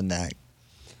sure more than that.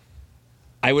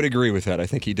 I would agree with that. I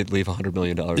think he did leave $100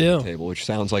 million on the table, which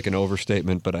sounds like an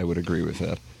overstatement, but I would agree with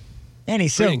that. And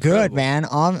he's so good, man.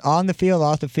 On the field,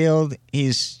 off the field,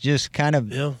 he's just kind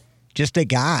of just a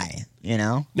guy,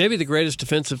 Maybe the greatest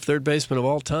defensive third baseman of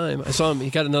all time. I saw him. He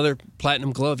got another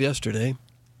platinum glove yesterday.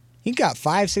 He got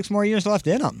 5-6 more years left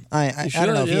in him. I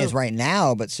don't know if he is right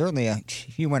now, but certainly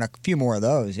if you win a few more of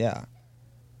those, yeah.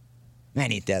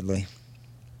 Man, he's deadly.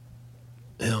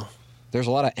 Yeah. There's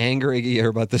a lot of anger, Iggy, here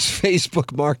about this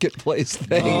Facebook Marketplace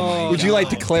thing. Would you like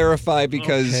to clarify?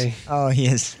 Because Oh, he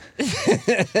is.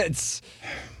 it's.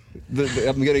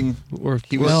 I'm getting.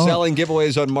 He was selling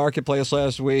giveaways on Marketplace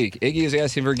last week. Iggy is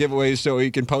asking for giveaways so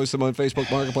he can post them on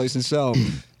Facebook Marketplace and sell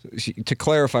them. To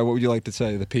clarify, what would you like to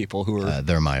say to the people who are?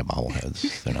 They're my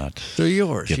bobbleheads. They're not. They're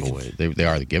yours. Giveaways. They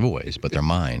are the giveaways, but they're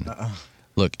mine.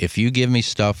 Look, if you give me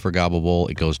stuff for Gobble Bowl,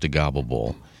 it goes to Gobble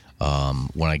Bowl.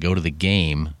 When I go to the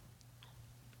game,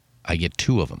 I get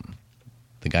 2 of them.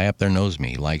 The guy up there knows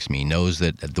me, likes me, knows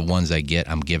that the ones I get,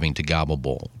 I'm giving to Gobble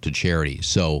Bowl, to charity.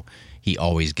 So he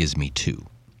always gives me 2.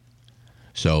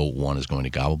 So 1 is going to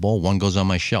Gobble Bowl, 1 goes on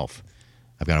my shelf.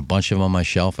 I've got a bunch of them on my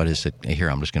shelf. I just said, hey, here,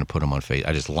 I'm just going to put them on Facebook.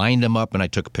 I just lined them up and I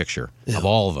took a picture of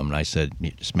all of them. And I said,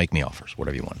 just make me offers,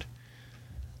 whatever you want.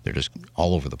 They're just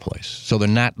all over the place. So they're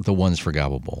not the ones for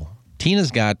Gobble Bowl.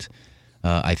 Tina's got,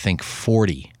 I think,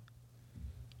 40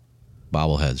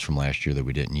 bobbleheads from last year that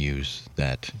we didn't use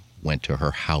that went to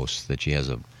her house, that she has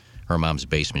her mom's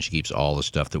basement. She keeps all the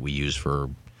stuff that we use for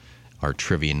our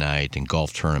trivia night and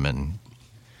golf tournament.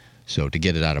 So to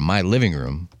get it out of my living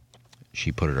room,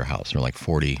 she put it at her house. There are like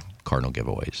 40 Cardinal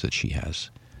giveaways that she has.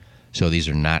 So these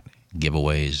are not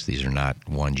giveaways. These are not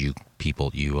ones you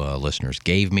listeners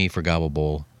gave me for Gobble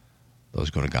Bowl. Those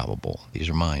go to Gobble Bowl. These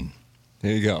are mine.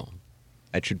 There you go.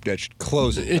 That should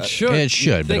close it. It should. It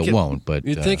should, but it won't. But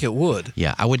you'd think it would.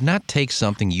 Yeah, I would not take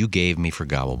something you gave me for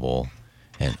Gobble Bowl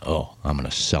and, I'm going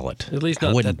to sell it. At least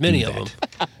not that many of them.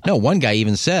 No, one guy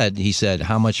even said,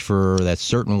 how much for that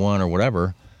certain one or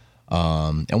whatever.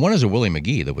 And one is a Willie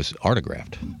McGee that was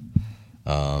autographed.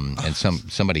 And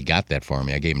somebody got that for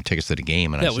me. I gave him tickets to the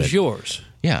game. And that was yours.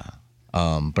 Yeah.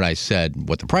 But I said,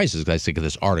 what the price is, I think of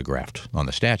this autographed on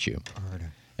the statue.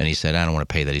 And he said, I don't want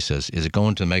to pay that. He says, is it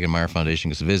going to the Megan Meyer Foundation?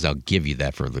 Because if it is, I'll give you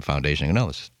that for the foundation. I go, no,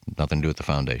 this has nothing to do with the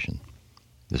foundation.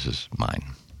 This is mine.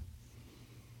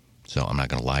 So I'm not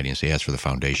going to lie to you and say, yes, for the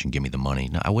foundation, give me the money.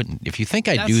 No, I wouldn't. If you think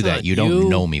I do that, you don't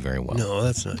know me very well. No,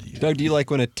 that's not you. Doug, do you like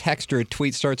when a text or a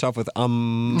tweet starts off with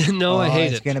No, I hate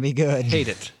it. It's going to be good. Hate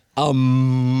it.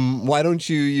 Why don't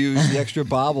you use the extra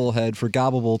bobblehead for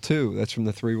Gobble Bowl 2? That's from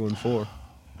the 314.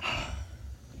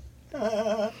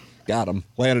 Got him.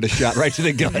 Landed a shot right to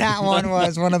the gut. That one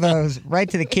was one of those, right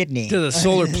to the kidney. To the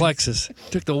solar plexus.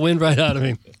 Took the wind right out of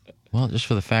him. Well, just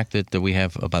for the fact that we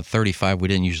have about 35 we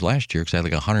didn't use last year because I had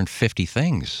like 150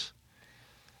 things.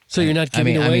 So you're not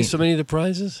giving away so many of the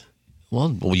prizes?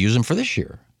 Well, we'll use them for this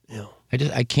year. Yeah.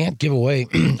 I can't give away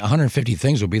 150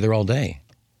 things. We'll be there all day.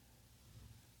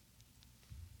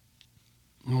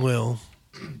 Well,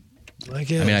 I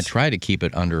guess. I tried to keep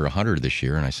it under 100 this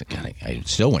year, and I said, God, I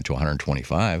still went to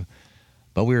 125.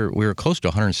 But we were close to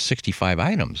 165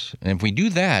 items. And if we do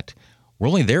that, we're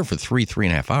only there for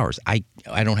 3.5 hours. I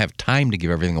don't have time to give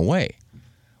everything away.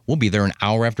 We'll be there an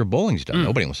hour after bowling's done.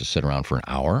 Nobody wants to sit around for an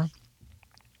hour.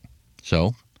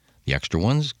 So the extra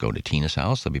ones go to Tina's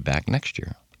house. They'll be back next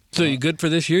year. So you good for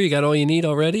this year? You got all you need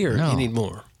already, or No. you need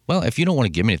more? Well, if you don't want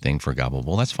to give me anything for Gobble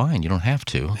Bowl, that's fine. You don't have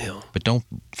to. Yeah. But don't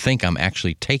think I'm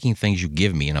actually taking things you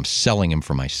give me and I'm selling them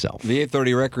for myself. The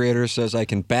 830 Recreator says, I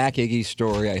can back Iggy's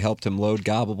story. I helped him load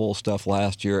Gobble Bowl stuff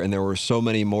last year, and there were so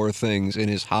many more things in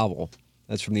his hovel.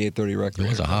 That's from the 830 Recreator. It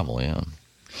was a hovel, yeah.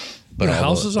 But Your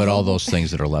house is a all hovel? those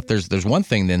things that are left. There's one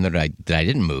thing then that I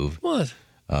didn't move. What?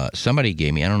 Somebody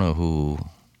gave me, I don't know who,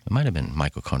 it might have been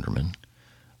Michael Kunderman.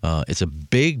 It's a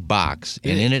big box,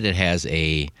 and in it has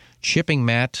a chipping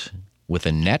mat with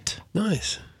a net.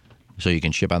 Nice. So you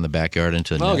can chip on the backyard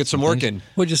into the Oh, nets get some and work things. in.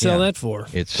 What'd you sell that for?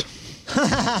 It's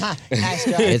Nice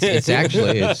job. it's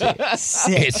actually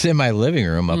it's in my living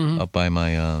room up by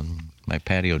my my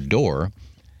patio door.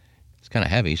 It's kind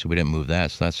of heavy, so we didn't move that,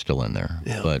 so that's still in there.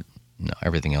 Yeah. But no,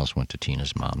 everything else went to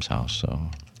Tina's mom's house. So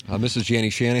Mrs.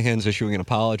 Janie Shanahan's issuing an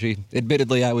apology.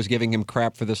 Admittedly, I was giving him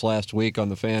crap for this last week on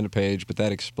the fan page, but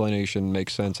that explanation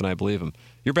makes sense, and I believe him.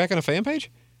 You're back on a fan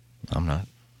page? I'm not.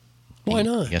 Why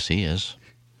not? Yes, he is.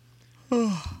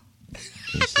 Sorry.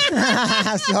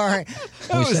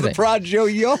 That was the Prod Joe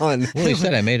yawn. Well, he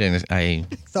said I made it.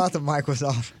 Thought the mic was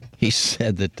off. He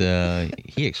said that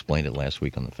he explained it last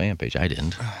week on the fan page. I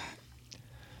didn't.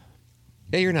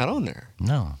 Yeah, you're not on there.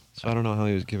 No. So I don't know how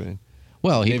he was giving.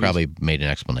 Well, he Maybe probably made an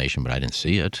explanation, but I didn't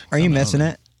see it. Are you missing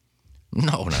it?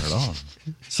 No, not at all.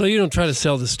 So you don't try to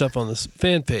sell this stuff on this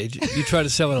fan page. You try to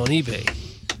sell it on eBay.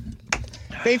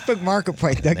 Facebook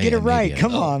Marketplace. Doug, get it Maybe right.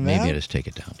 Come on, man. Maybe I just take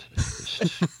it down today.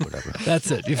 Just whatever. That's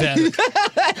it. You've had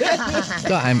it.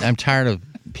 No, I'm tired of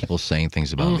people saying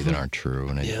things about me that aren't true,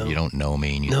 and you don't know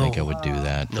me, and you think I would do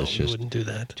that. No, you wouldn't do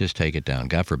that. Just take it down.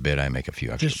 God forbid I make a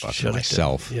few extra bucks for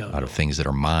myself out of things that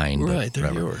are mine. Right, they're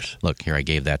whatever. yours. Look, here, I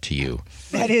gave that to you.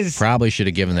 That is Probably should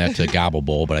have given that to Gobble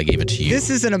Bowl, but I gave it to you. This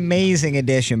is an amazing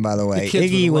addition, by the way.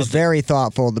 kids Iggy would was love very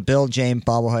thoughtful. The Bill James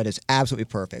bobblehead is absolutely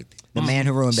perfect. The man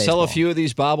who ruined baseball. Sell a few of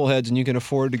these bobbleheads, and you can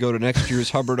afford to go to next year's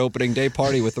Hubbard opening day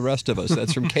party with the rest of us.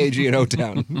 That's from KG in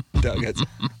O-Town. Doug,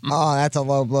 Oh, that's a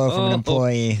low blow from an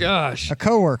employee. Gosh. A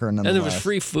coworker, And nonetheless. there was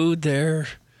free food there.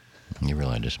 You're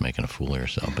really just making a fool of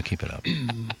yourself, but keep it up.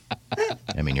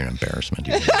 I mean, you're an embarrassment.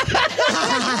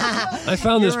 I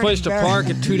found this place to park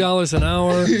at $2 an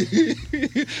hour.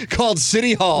 Called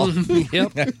City Hall.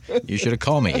 Yep. You should have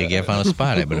called me. You found a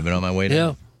spot. I would have been on my way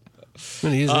down.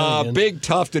 Big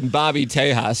Tuft and Bobby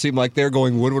Tejas seem like they're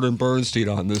going Woodward and Bernstein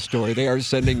on this story. They are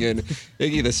sending in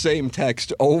Iggy the same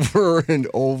text over and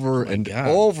over and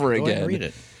over Go ahead again. and read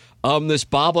it. This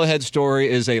bobblehead story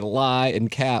is a lie in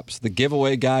caps. The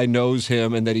giveaway guy knows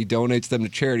him and that he donates them to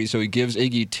charity, so he gives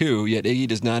Iggy 2, yet Iggy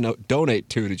does not donate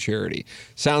 2 to charity.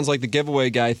 Sounds like the giveaway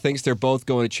guy thinks they're both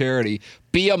going to charity.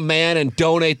 Be a man and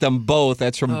donate them both.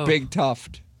 That's from Big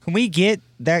Tuft. Can we get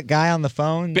that guy on the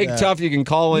phone? Big Tuft, you can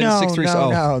call in No, 630.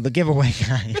 no, the giveaway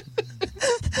guy.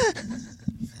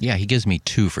 Yeah, he gives me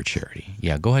 2 for charity.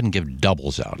 Yeah, go ahead and give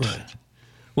doubles out. Right.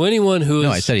 Well, anyone who is...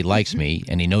 No, I said he likes me,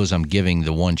 and he knows I'm giving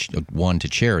the one to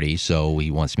charity, so he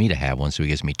wants me to have one, so he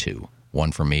gives me 2.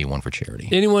 1 for me, 1 for charity.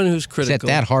 Anyone who's critical...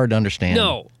 Is that hard to understand?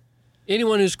 No.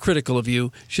 Anyone who's critical of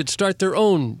you should start their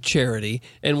own charity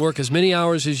and work as many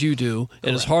hours as you do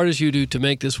and as hard as you do to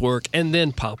make this work, and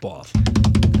then pop off.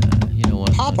 You know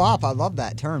what? Pop off. I love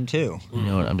that term, too. You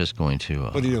know what? I'm just going to...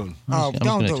 What are you doing? Oh,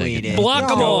 don't delete it. Block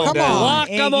them all. Come on, Block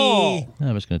them all.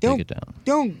 I'm just going to take it down.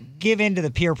 Don't give in to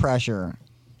the peer pressure.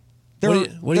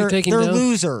 What are you taking they're down?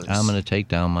 losers. I'm going to take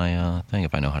down my thing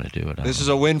if I know how to do it. This is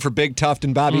a win for Big Tuft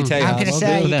and Bobby Tejas. I'm going to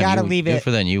say you got to leave Good it. for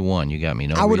them. You won. You got me.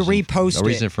 No I would reason, repost No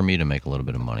reason it. for me to make a little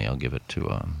bit of money. I'll give it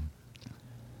to...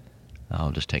 I'll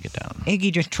just take it down.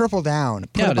 Iggy, just triple down.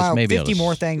 Put Yeah, about maybe 50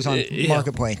 more things on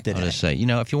Marketplace today. I'll just say,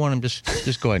 if you want them,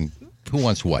 just go ahead and... Who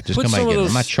wants what? Just Put come by some and of get them.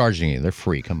 those- I'm not charging you. They're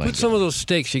free. Come by and Put get some of those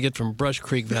steaks you get from Brush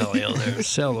Creek Valley on there.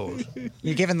 Sell those.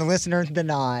 You're giving the listeners the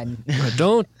nod.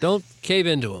 Don't cave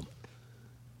into them.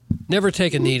 Never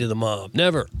take a knee to the mob.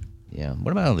 Never. Yeah.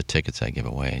 What about all the tickets I give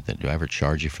away? Do I ever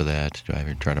charge you for that? Do I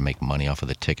ever try to make money off of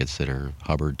the tickets that are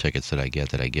Hubbard tickets that I get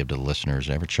that I give to the listeners?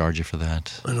 Do I ever charge you for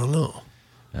that? I don't know.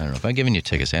 I don't know. If I'm giving you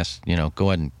tickets, ask, go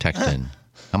ahead and text in.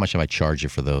 How much have I charged you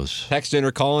for those? Text in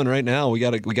or call in right now. We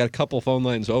got a couple phone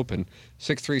lines open.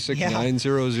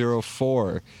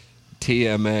 636-9004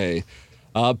 TMA.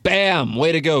 Bam!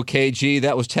 Way to go, KG.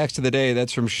 That was text of the day.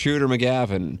 That's from Shooter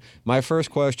McGavin. My first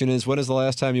question is, when is the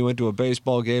last time you went to a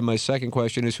baseball game? My second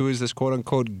question is, who is this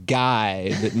quote-unquote guy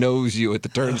that knows you at the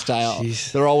turnstile?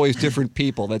 They're always different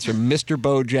people. That's from Mr.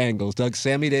 Bojangles, Doug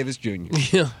Sammy Davis Jr.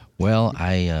 Yeah. Well,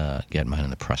 I get mine in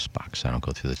the press box. I don't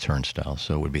go through the turnstile,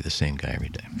 so it would be the same guy every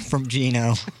day. From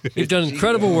Gino. You've done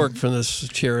incredible work for this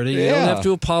charity. You don't have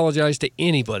to apologize to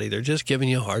anybody. They're just giving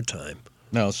you a hard time.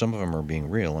 No, some of them are being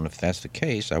real, and if that's the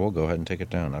case, I will go ahead and take it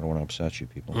down. I don't want to upset you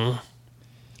people. I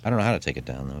don't know how to take it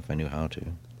down, though, if I knew how to.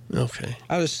 Okay.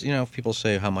 I was, if people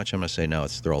say how much, I'm going to say, no,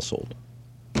 they're all sold.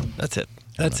 That's it.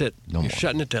 That's it. No You're more.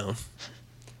 shutting it down.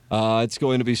 It's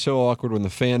going to be so awkward when the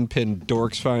fan pin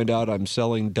dorks find out I'm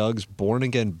selling Doug's born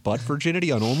again butt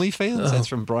virginity on OnlyFans. That's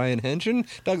from Brian Hengen.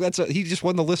 Doug, he just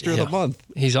won the Listener of the Month.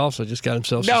 He's also just got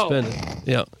himself suspended.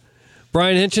 Yeah.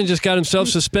 Brian Henchen just got himself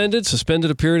suspended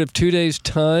a period of 2 days'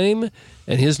 time,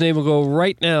 and his name will go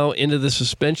right now into the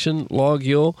suspension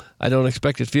logule. I don't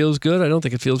expect it feels good. I don't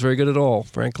think it feels very good at all,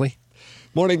 frankly.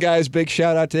 Morning, guys. Big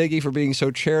shout out to Iggy for being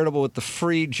so charitable with the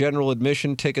free general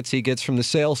admission tickets he gets from the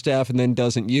sales staff and then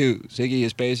doesn't use. Iggy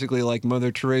is basically like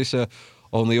Mother Teresa,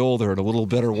 only older and a little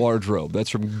better wardrobe. That's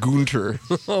from Gunter.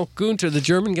 Oh, Gunter, the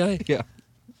German guy? Yeah.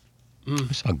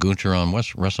 I saw Gunter on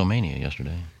WrestleMania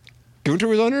yesterday. Gunter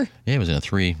was on her? Yeah, he was in a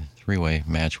three-way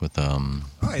match with Oh,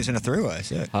 he's in a three-way.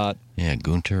 Sick. Hot. Yeah,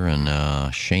 Gunter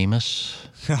and Sheamus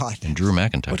God. and Drew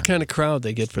McIntyre. What kind of crowd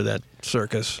they get for that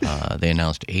circus? They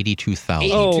announced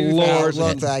 82,000. Oh, Lord.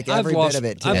 Looked like every bit of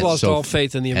it, too. I've lost SoFi. all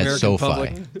faith in the At American SoFi.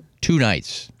 public. 2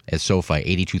 nights at SoFi,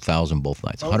 82,000 both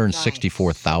nights.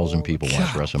 164,000 people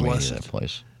watched bless WrestleMania in it. that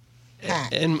place.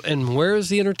 And where is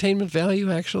the entertainment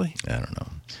value, actually? I don't know.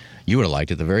 You would have liked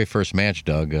it. The very first match,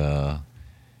 Doug,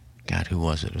 God, who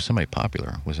was it? It was somebody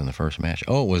popular was in the first match.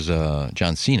 Oh, it was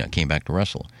John Cena came back to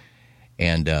wrestle.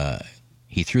 And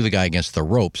he threw the guy against the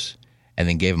ropes and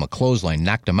then gave him a clothesline,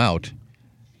 knocked him out,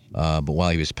 But while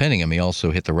he was pinning him, he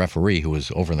also hit the referee who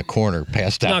was over in the corner,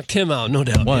 passed out. Knocked him out, no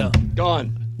doubt. One. Yeah.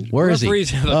 Gone. Where is he?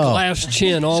 Referees have a glass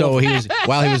chin. So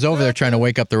while he was over there trying to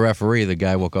wake up the referee, the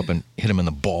guy woke up and hit him in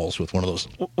the balls with one of those.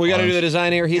 We got to do the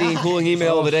Design Air Heating and Cooling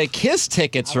email of the day. KISS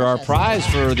tickets are our prize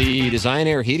for the Design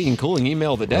Air Heating and Cooling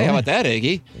email of the day. How about that,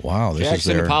 Iggy? Wow, this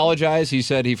Jackson is their... apologized. He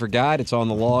said he forgot. It's on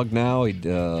the log now.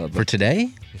 For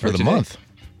today? For the today. month?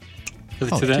 For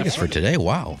today? Tickets for today?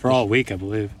 Wow. For all week, I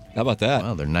believe. How about that?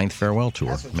 Wow, their 9th farewell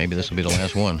tour. Maybe this will be the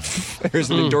last one. There's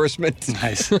an endorsement.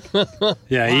 Nice.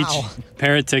 Yeah, each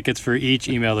pair of tickets for each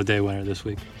email of the day winner this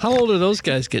week. How old are those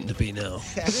guys getting to be now?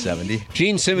 70.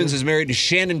 Gene Simmons is married to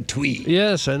Shannon Tweed.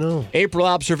 Yes, I know. April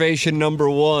observation number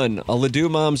 1. A Ledoux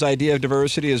mom's idea of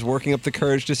diversity is working up the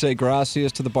courage to say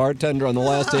gracias to the bartender on the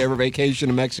last day of her vacation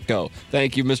in Mexico.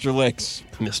 Thank you, Mr. Licks.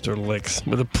 Mr. Licks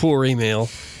with a poor email.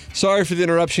 Sorry for the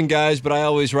interruption, guys, but I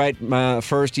always write my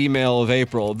first email of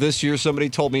April. This year, somebody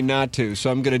told me not to,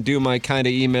 so I'm going to do my kind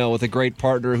of email with a great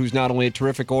partner who's not only a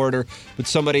terrific orator, but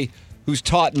somebody who's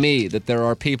taught me that there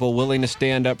are people willing to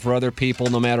stand up for other people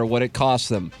no matter what it costs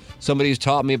them. Somebody who's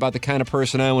taught me about the kind of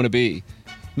person I want to be.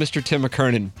 Mr. Tim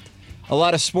McKernan. A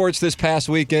lot of sports this past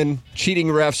weekend. Cheating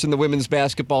refs in the women's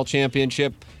basketball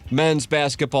championship, men's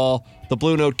basketball, the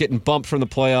Blue Note getting bumped from the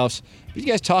playoffs. Did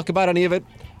you guys talk about any of it?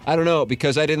 I don't know,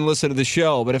 because I didn't listen to the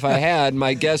show. But if I had,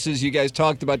 my guess is you guys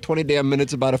talked about 20 damn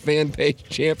minutes about a fan page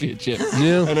championship.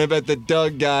 Yeah. And I bet the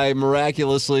Doug guy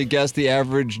miraculously guessed the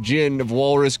average gin of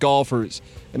walrus golfers.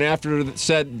 And after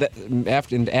said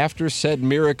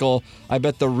miracle, I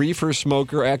bet the reefer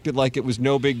smoker acted like it was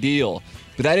no big deal.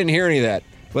 But I didn't hear any of that.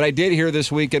 What I did hear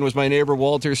this weekend was my neighbor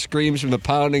Walter's screams from the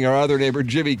pounding our other neighbor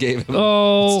Jimmy gave him.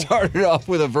 Oh. It started off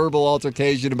with a verbal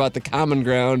altercation about the common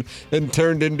ground and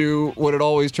turned into what it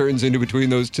always turns into between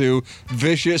those two,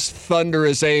 vicious,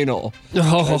 thunderous anal.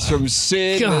 Oh. That's from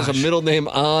Sid. There's a Gosh. middle name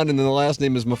on, and then the last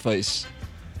name is Maface.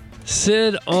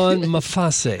 Sid on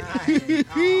Mafase.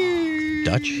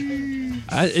 Dutch?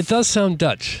 It does sound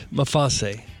Dutch.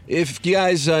 Mafase. If you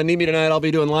guys need me tonight, I'll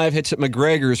be doing live hits at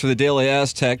McGregor's for the Daily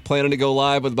Aztec, planning to go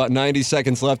live with about 90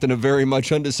 seconds left in a very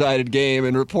much undecided game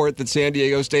and report that San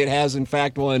Diego State has, in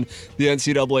fact, won the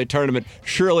NCAA tournament.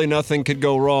 Surely nothing could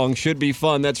go wrong. Should be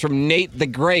fun. That's from Nate the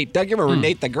Great. Doug, you remember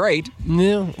Nate the Great?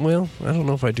 Yeah, well, I don't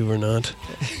know if I do or not.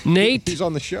 Nate. He's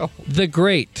on the show. The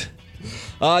Great.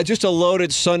 Just a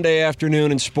loaded Sunday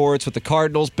afternoon in sports with the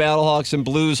Cardinals, Battlehawks, and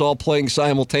Blues all playing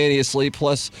simultaneously,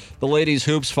 plus the ladies'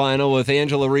 hoops final with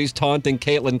Angela Reese taunting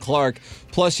Caitlin Clark.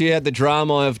 Plus you had the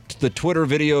drama of the Twitter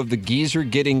video of the geezer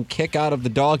getting kick out of the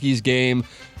doggies game.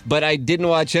 But I didn't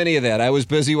watch any of that. I was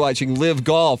busy watching live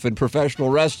golf and professional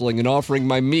wrestling and offering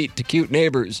my meat to cute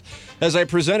neighbors. As I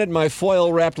presented my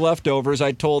foil-wrapped leftovers,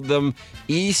 I told them,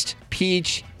 East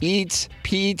Peach eats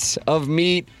Pete's of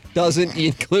meat, doesn't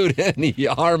include any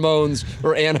hormones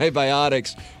or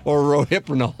antibiotics or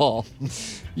rohypnol.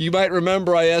 You might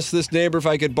remember I asked this neighbor if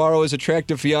I could borrow his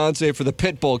attractive fiance for the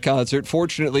Pitbull concert.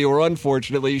 Fortunately or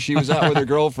unfortunately, she was out with her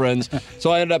girlfriends,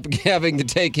 so I ended up having to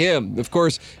take him. Of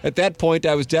course, at that point,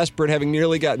 I was desperate, having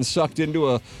nearly gotten sucked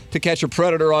into a To Catch a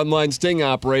Predator online sting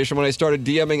operation when I started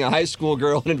DMing a high school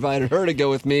girl and invited her to go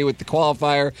with me with the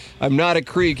qualifier, I'm not a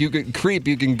creep, you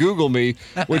can Google me,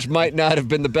 which might not have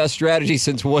been the best strategy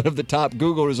since one of the top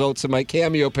Google results in my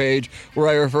Cameo page where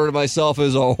I refer to myself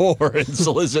as a whore and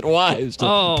solicit wives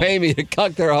to pay me to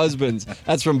cuck their husbands.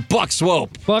 That's from Buck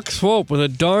Swope. Buck Swope with a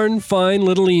darn fine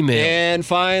little email. And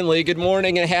finally, good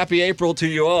morning and happy April to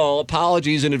you all.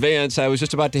 Apologies in advance. I was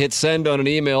just about to hit send on an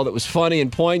email that was funny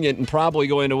and poignant and probably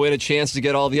going to win a chance to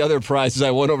get all the other prizes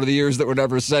I won over the years that were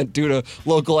never sent due to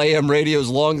local AM radio's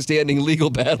long-standing legal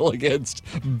battle against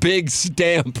Big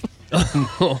Stamp.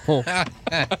 But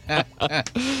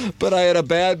I had a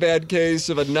bad case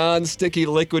of a non-sticky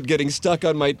liquid getting stuck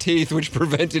on my teeth, which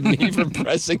prevented me from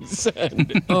pressing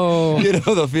send. Oh. You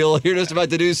know the feel. You're just about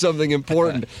to do something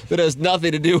important that has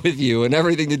nothing to do with you and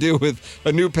everything to do with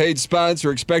a new paid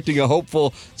sponsor expecting a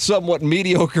hopeful, somewhat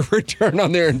mediocre return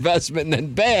on their investment, and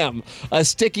then bam, a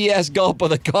sticky-ass gulp of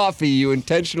the coffee you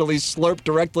intentionally slurp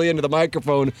directly into the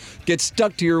microphone gets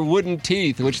stuck to your wooden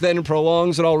teeth, which then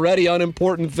prolongs an already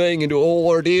unimportant thing into a whole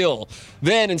ordeal.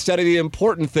 Then, instead of the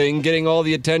important thing getting all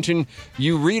the attention,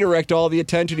 you redirect all the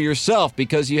attention to yourself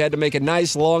because you had to make a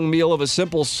nice long meal of a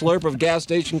simple slurp of gas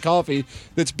station coffee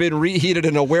that's been reheated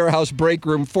in a warehouse break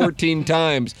room 14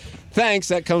 times. Thanks.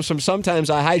 That comes from sometimes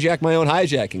I hijack my own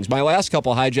hijackings. My last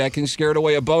couple hijackings scared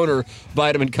away a boner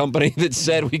vitamin company that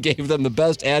said we gave them the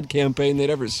best ad campaign they'd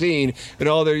ever seen in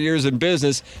all their years in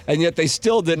business, and yet they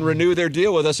still didn't renew their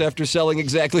deal with us after selling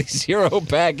exactly 0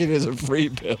 packages of free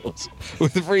pills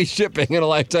with free shipping and a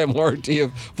lifetime warranty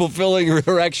of fulfilling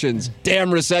erections.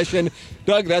 Damn recession.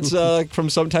 Doug, that's from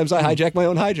sometimes I hijack my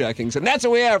own hijackings. And that's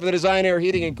what we have for the Design Air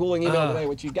Heating and Cooling email today.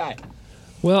 What you got?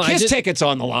 Well, Kiss tickets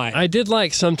on the line. I did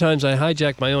like sometimes I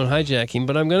hijack my own hijacking,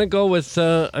 but I'm going to go with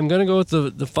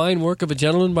the fine work of a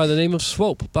gentleman by the name of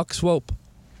Swope, Buck Swope.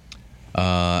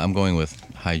 I'm going with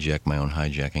hijack my own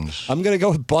hijackings. I'm going to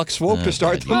go with Buck Swope to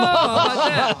start the month.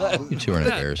 How about that? You two are an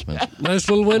embarrassment. Nice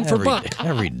little win for Buck.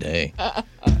 Every day.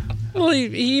 Well,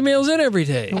 he emails in every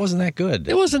day. It wasn't that good.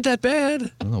 It wasn't that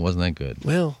bad. No, it wasn't that good.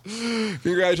 Well,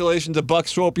 congratulations to Buck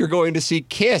Swope. You're going to see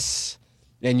Kiss.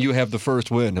 And you have the first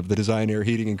win of the Design Air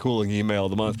Heating and Cooling email of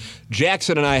the month.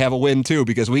 Jackson and I have a win, too,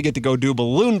 because we get to go do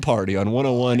Balloon Party on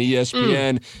 101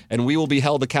 ESPN, and we will be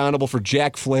held accountable for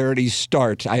Jack Flaherty's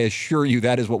start. I assure you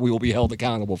that is what we will be held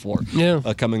accountable for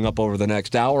coming up over the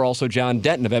next hour. Also, John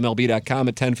Denton of MLB.com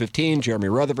at 10:15, Jeremy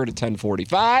Rutherford at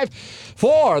 10:45.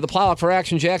 For the Plowhawk for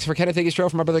Action, Jackson, for Kenneth Higgies,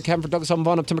 from my brother Kevin, for Douglas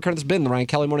Vaughn, up to McCurtain, this has been the Ryan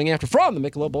Kelly Morning After from the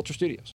Michelob Ultra Studios.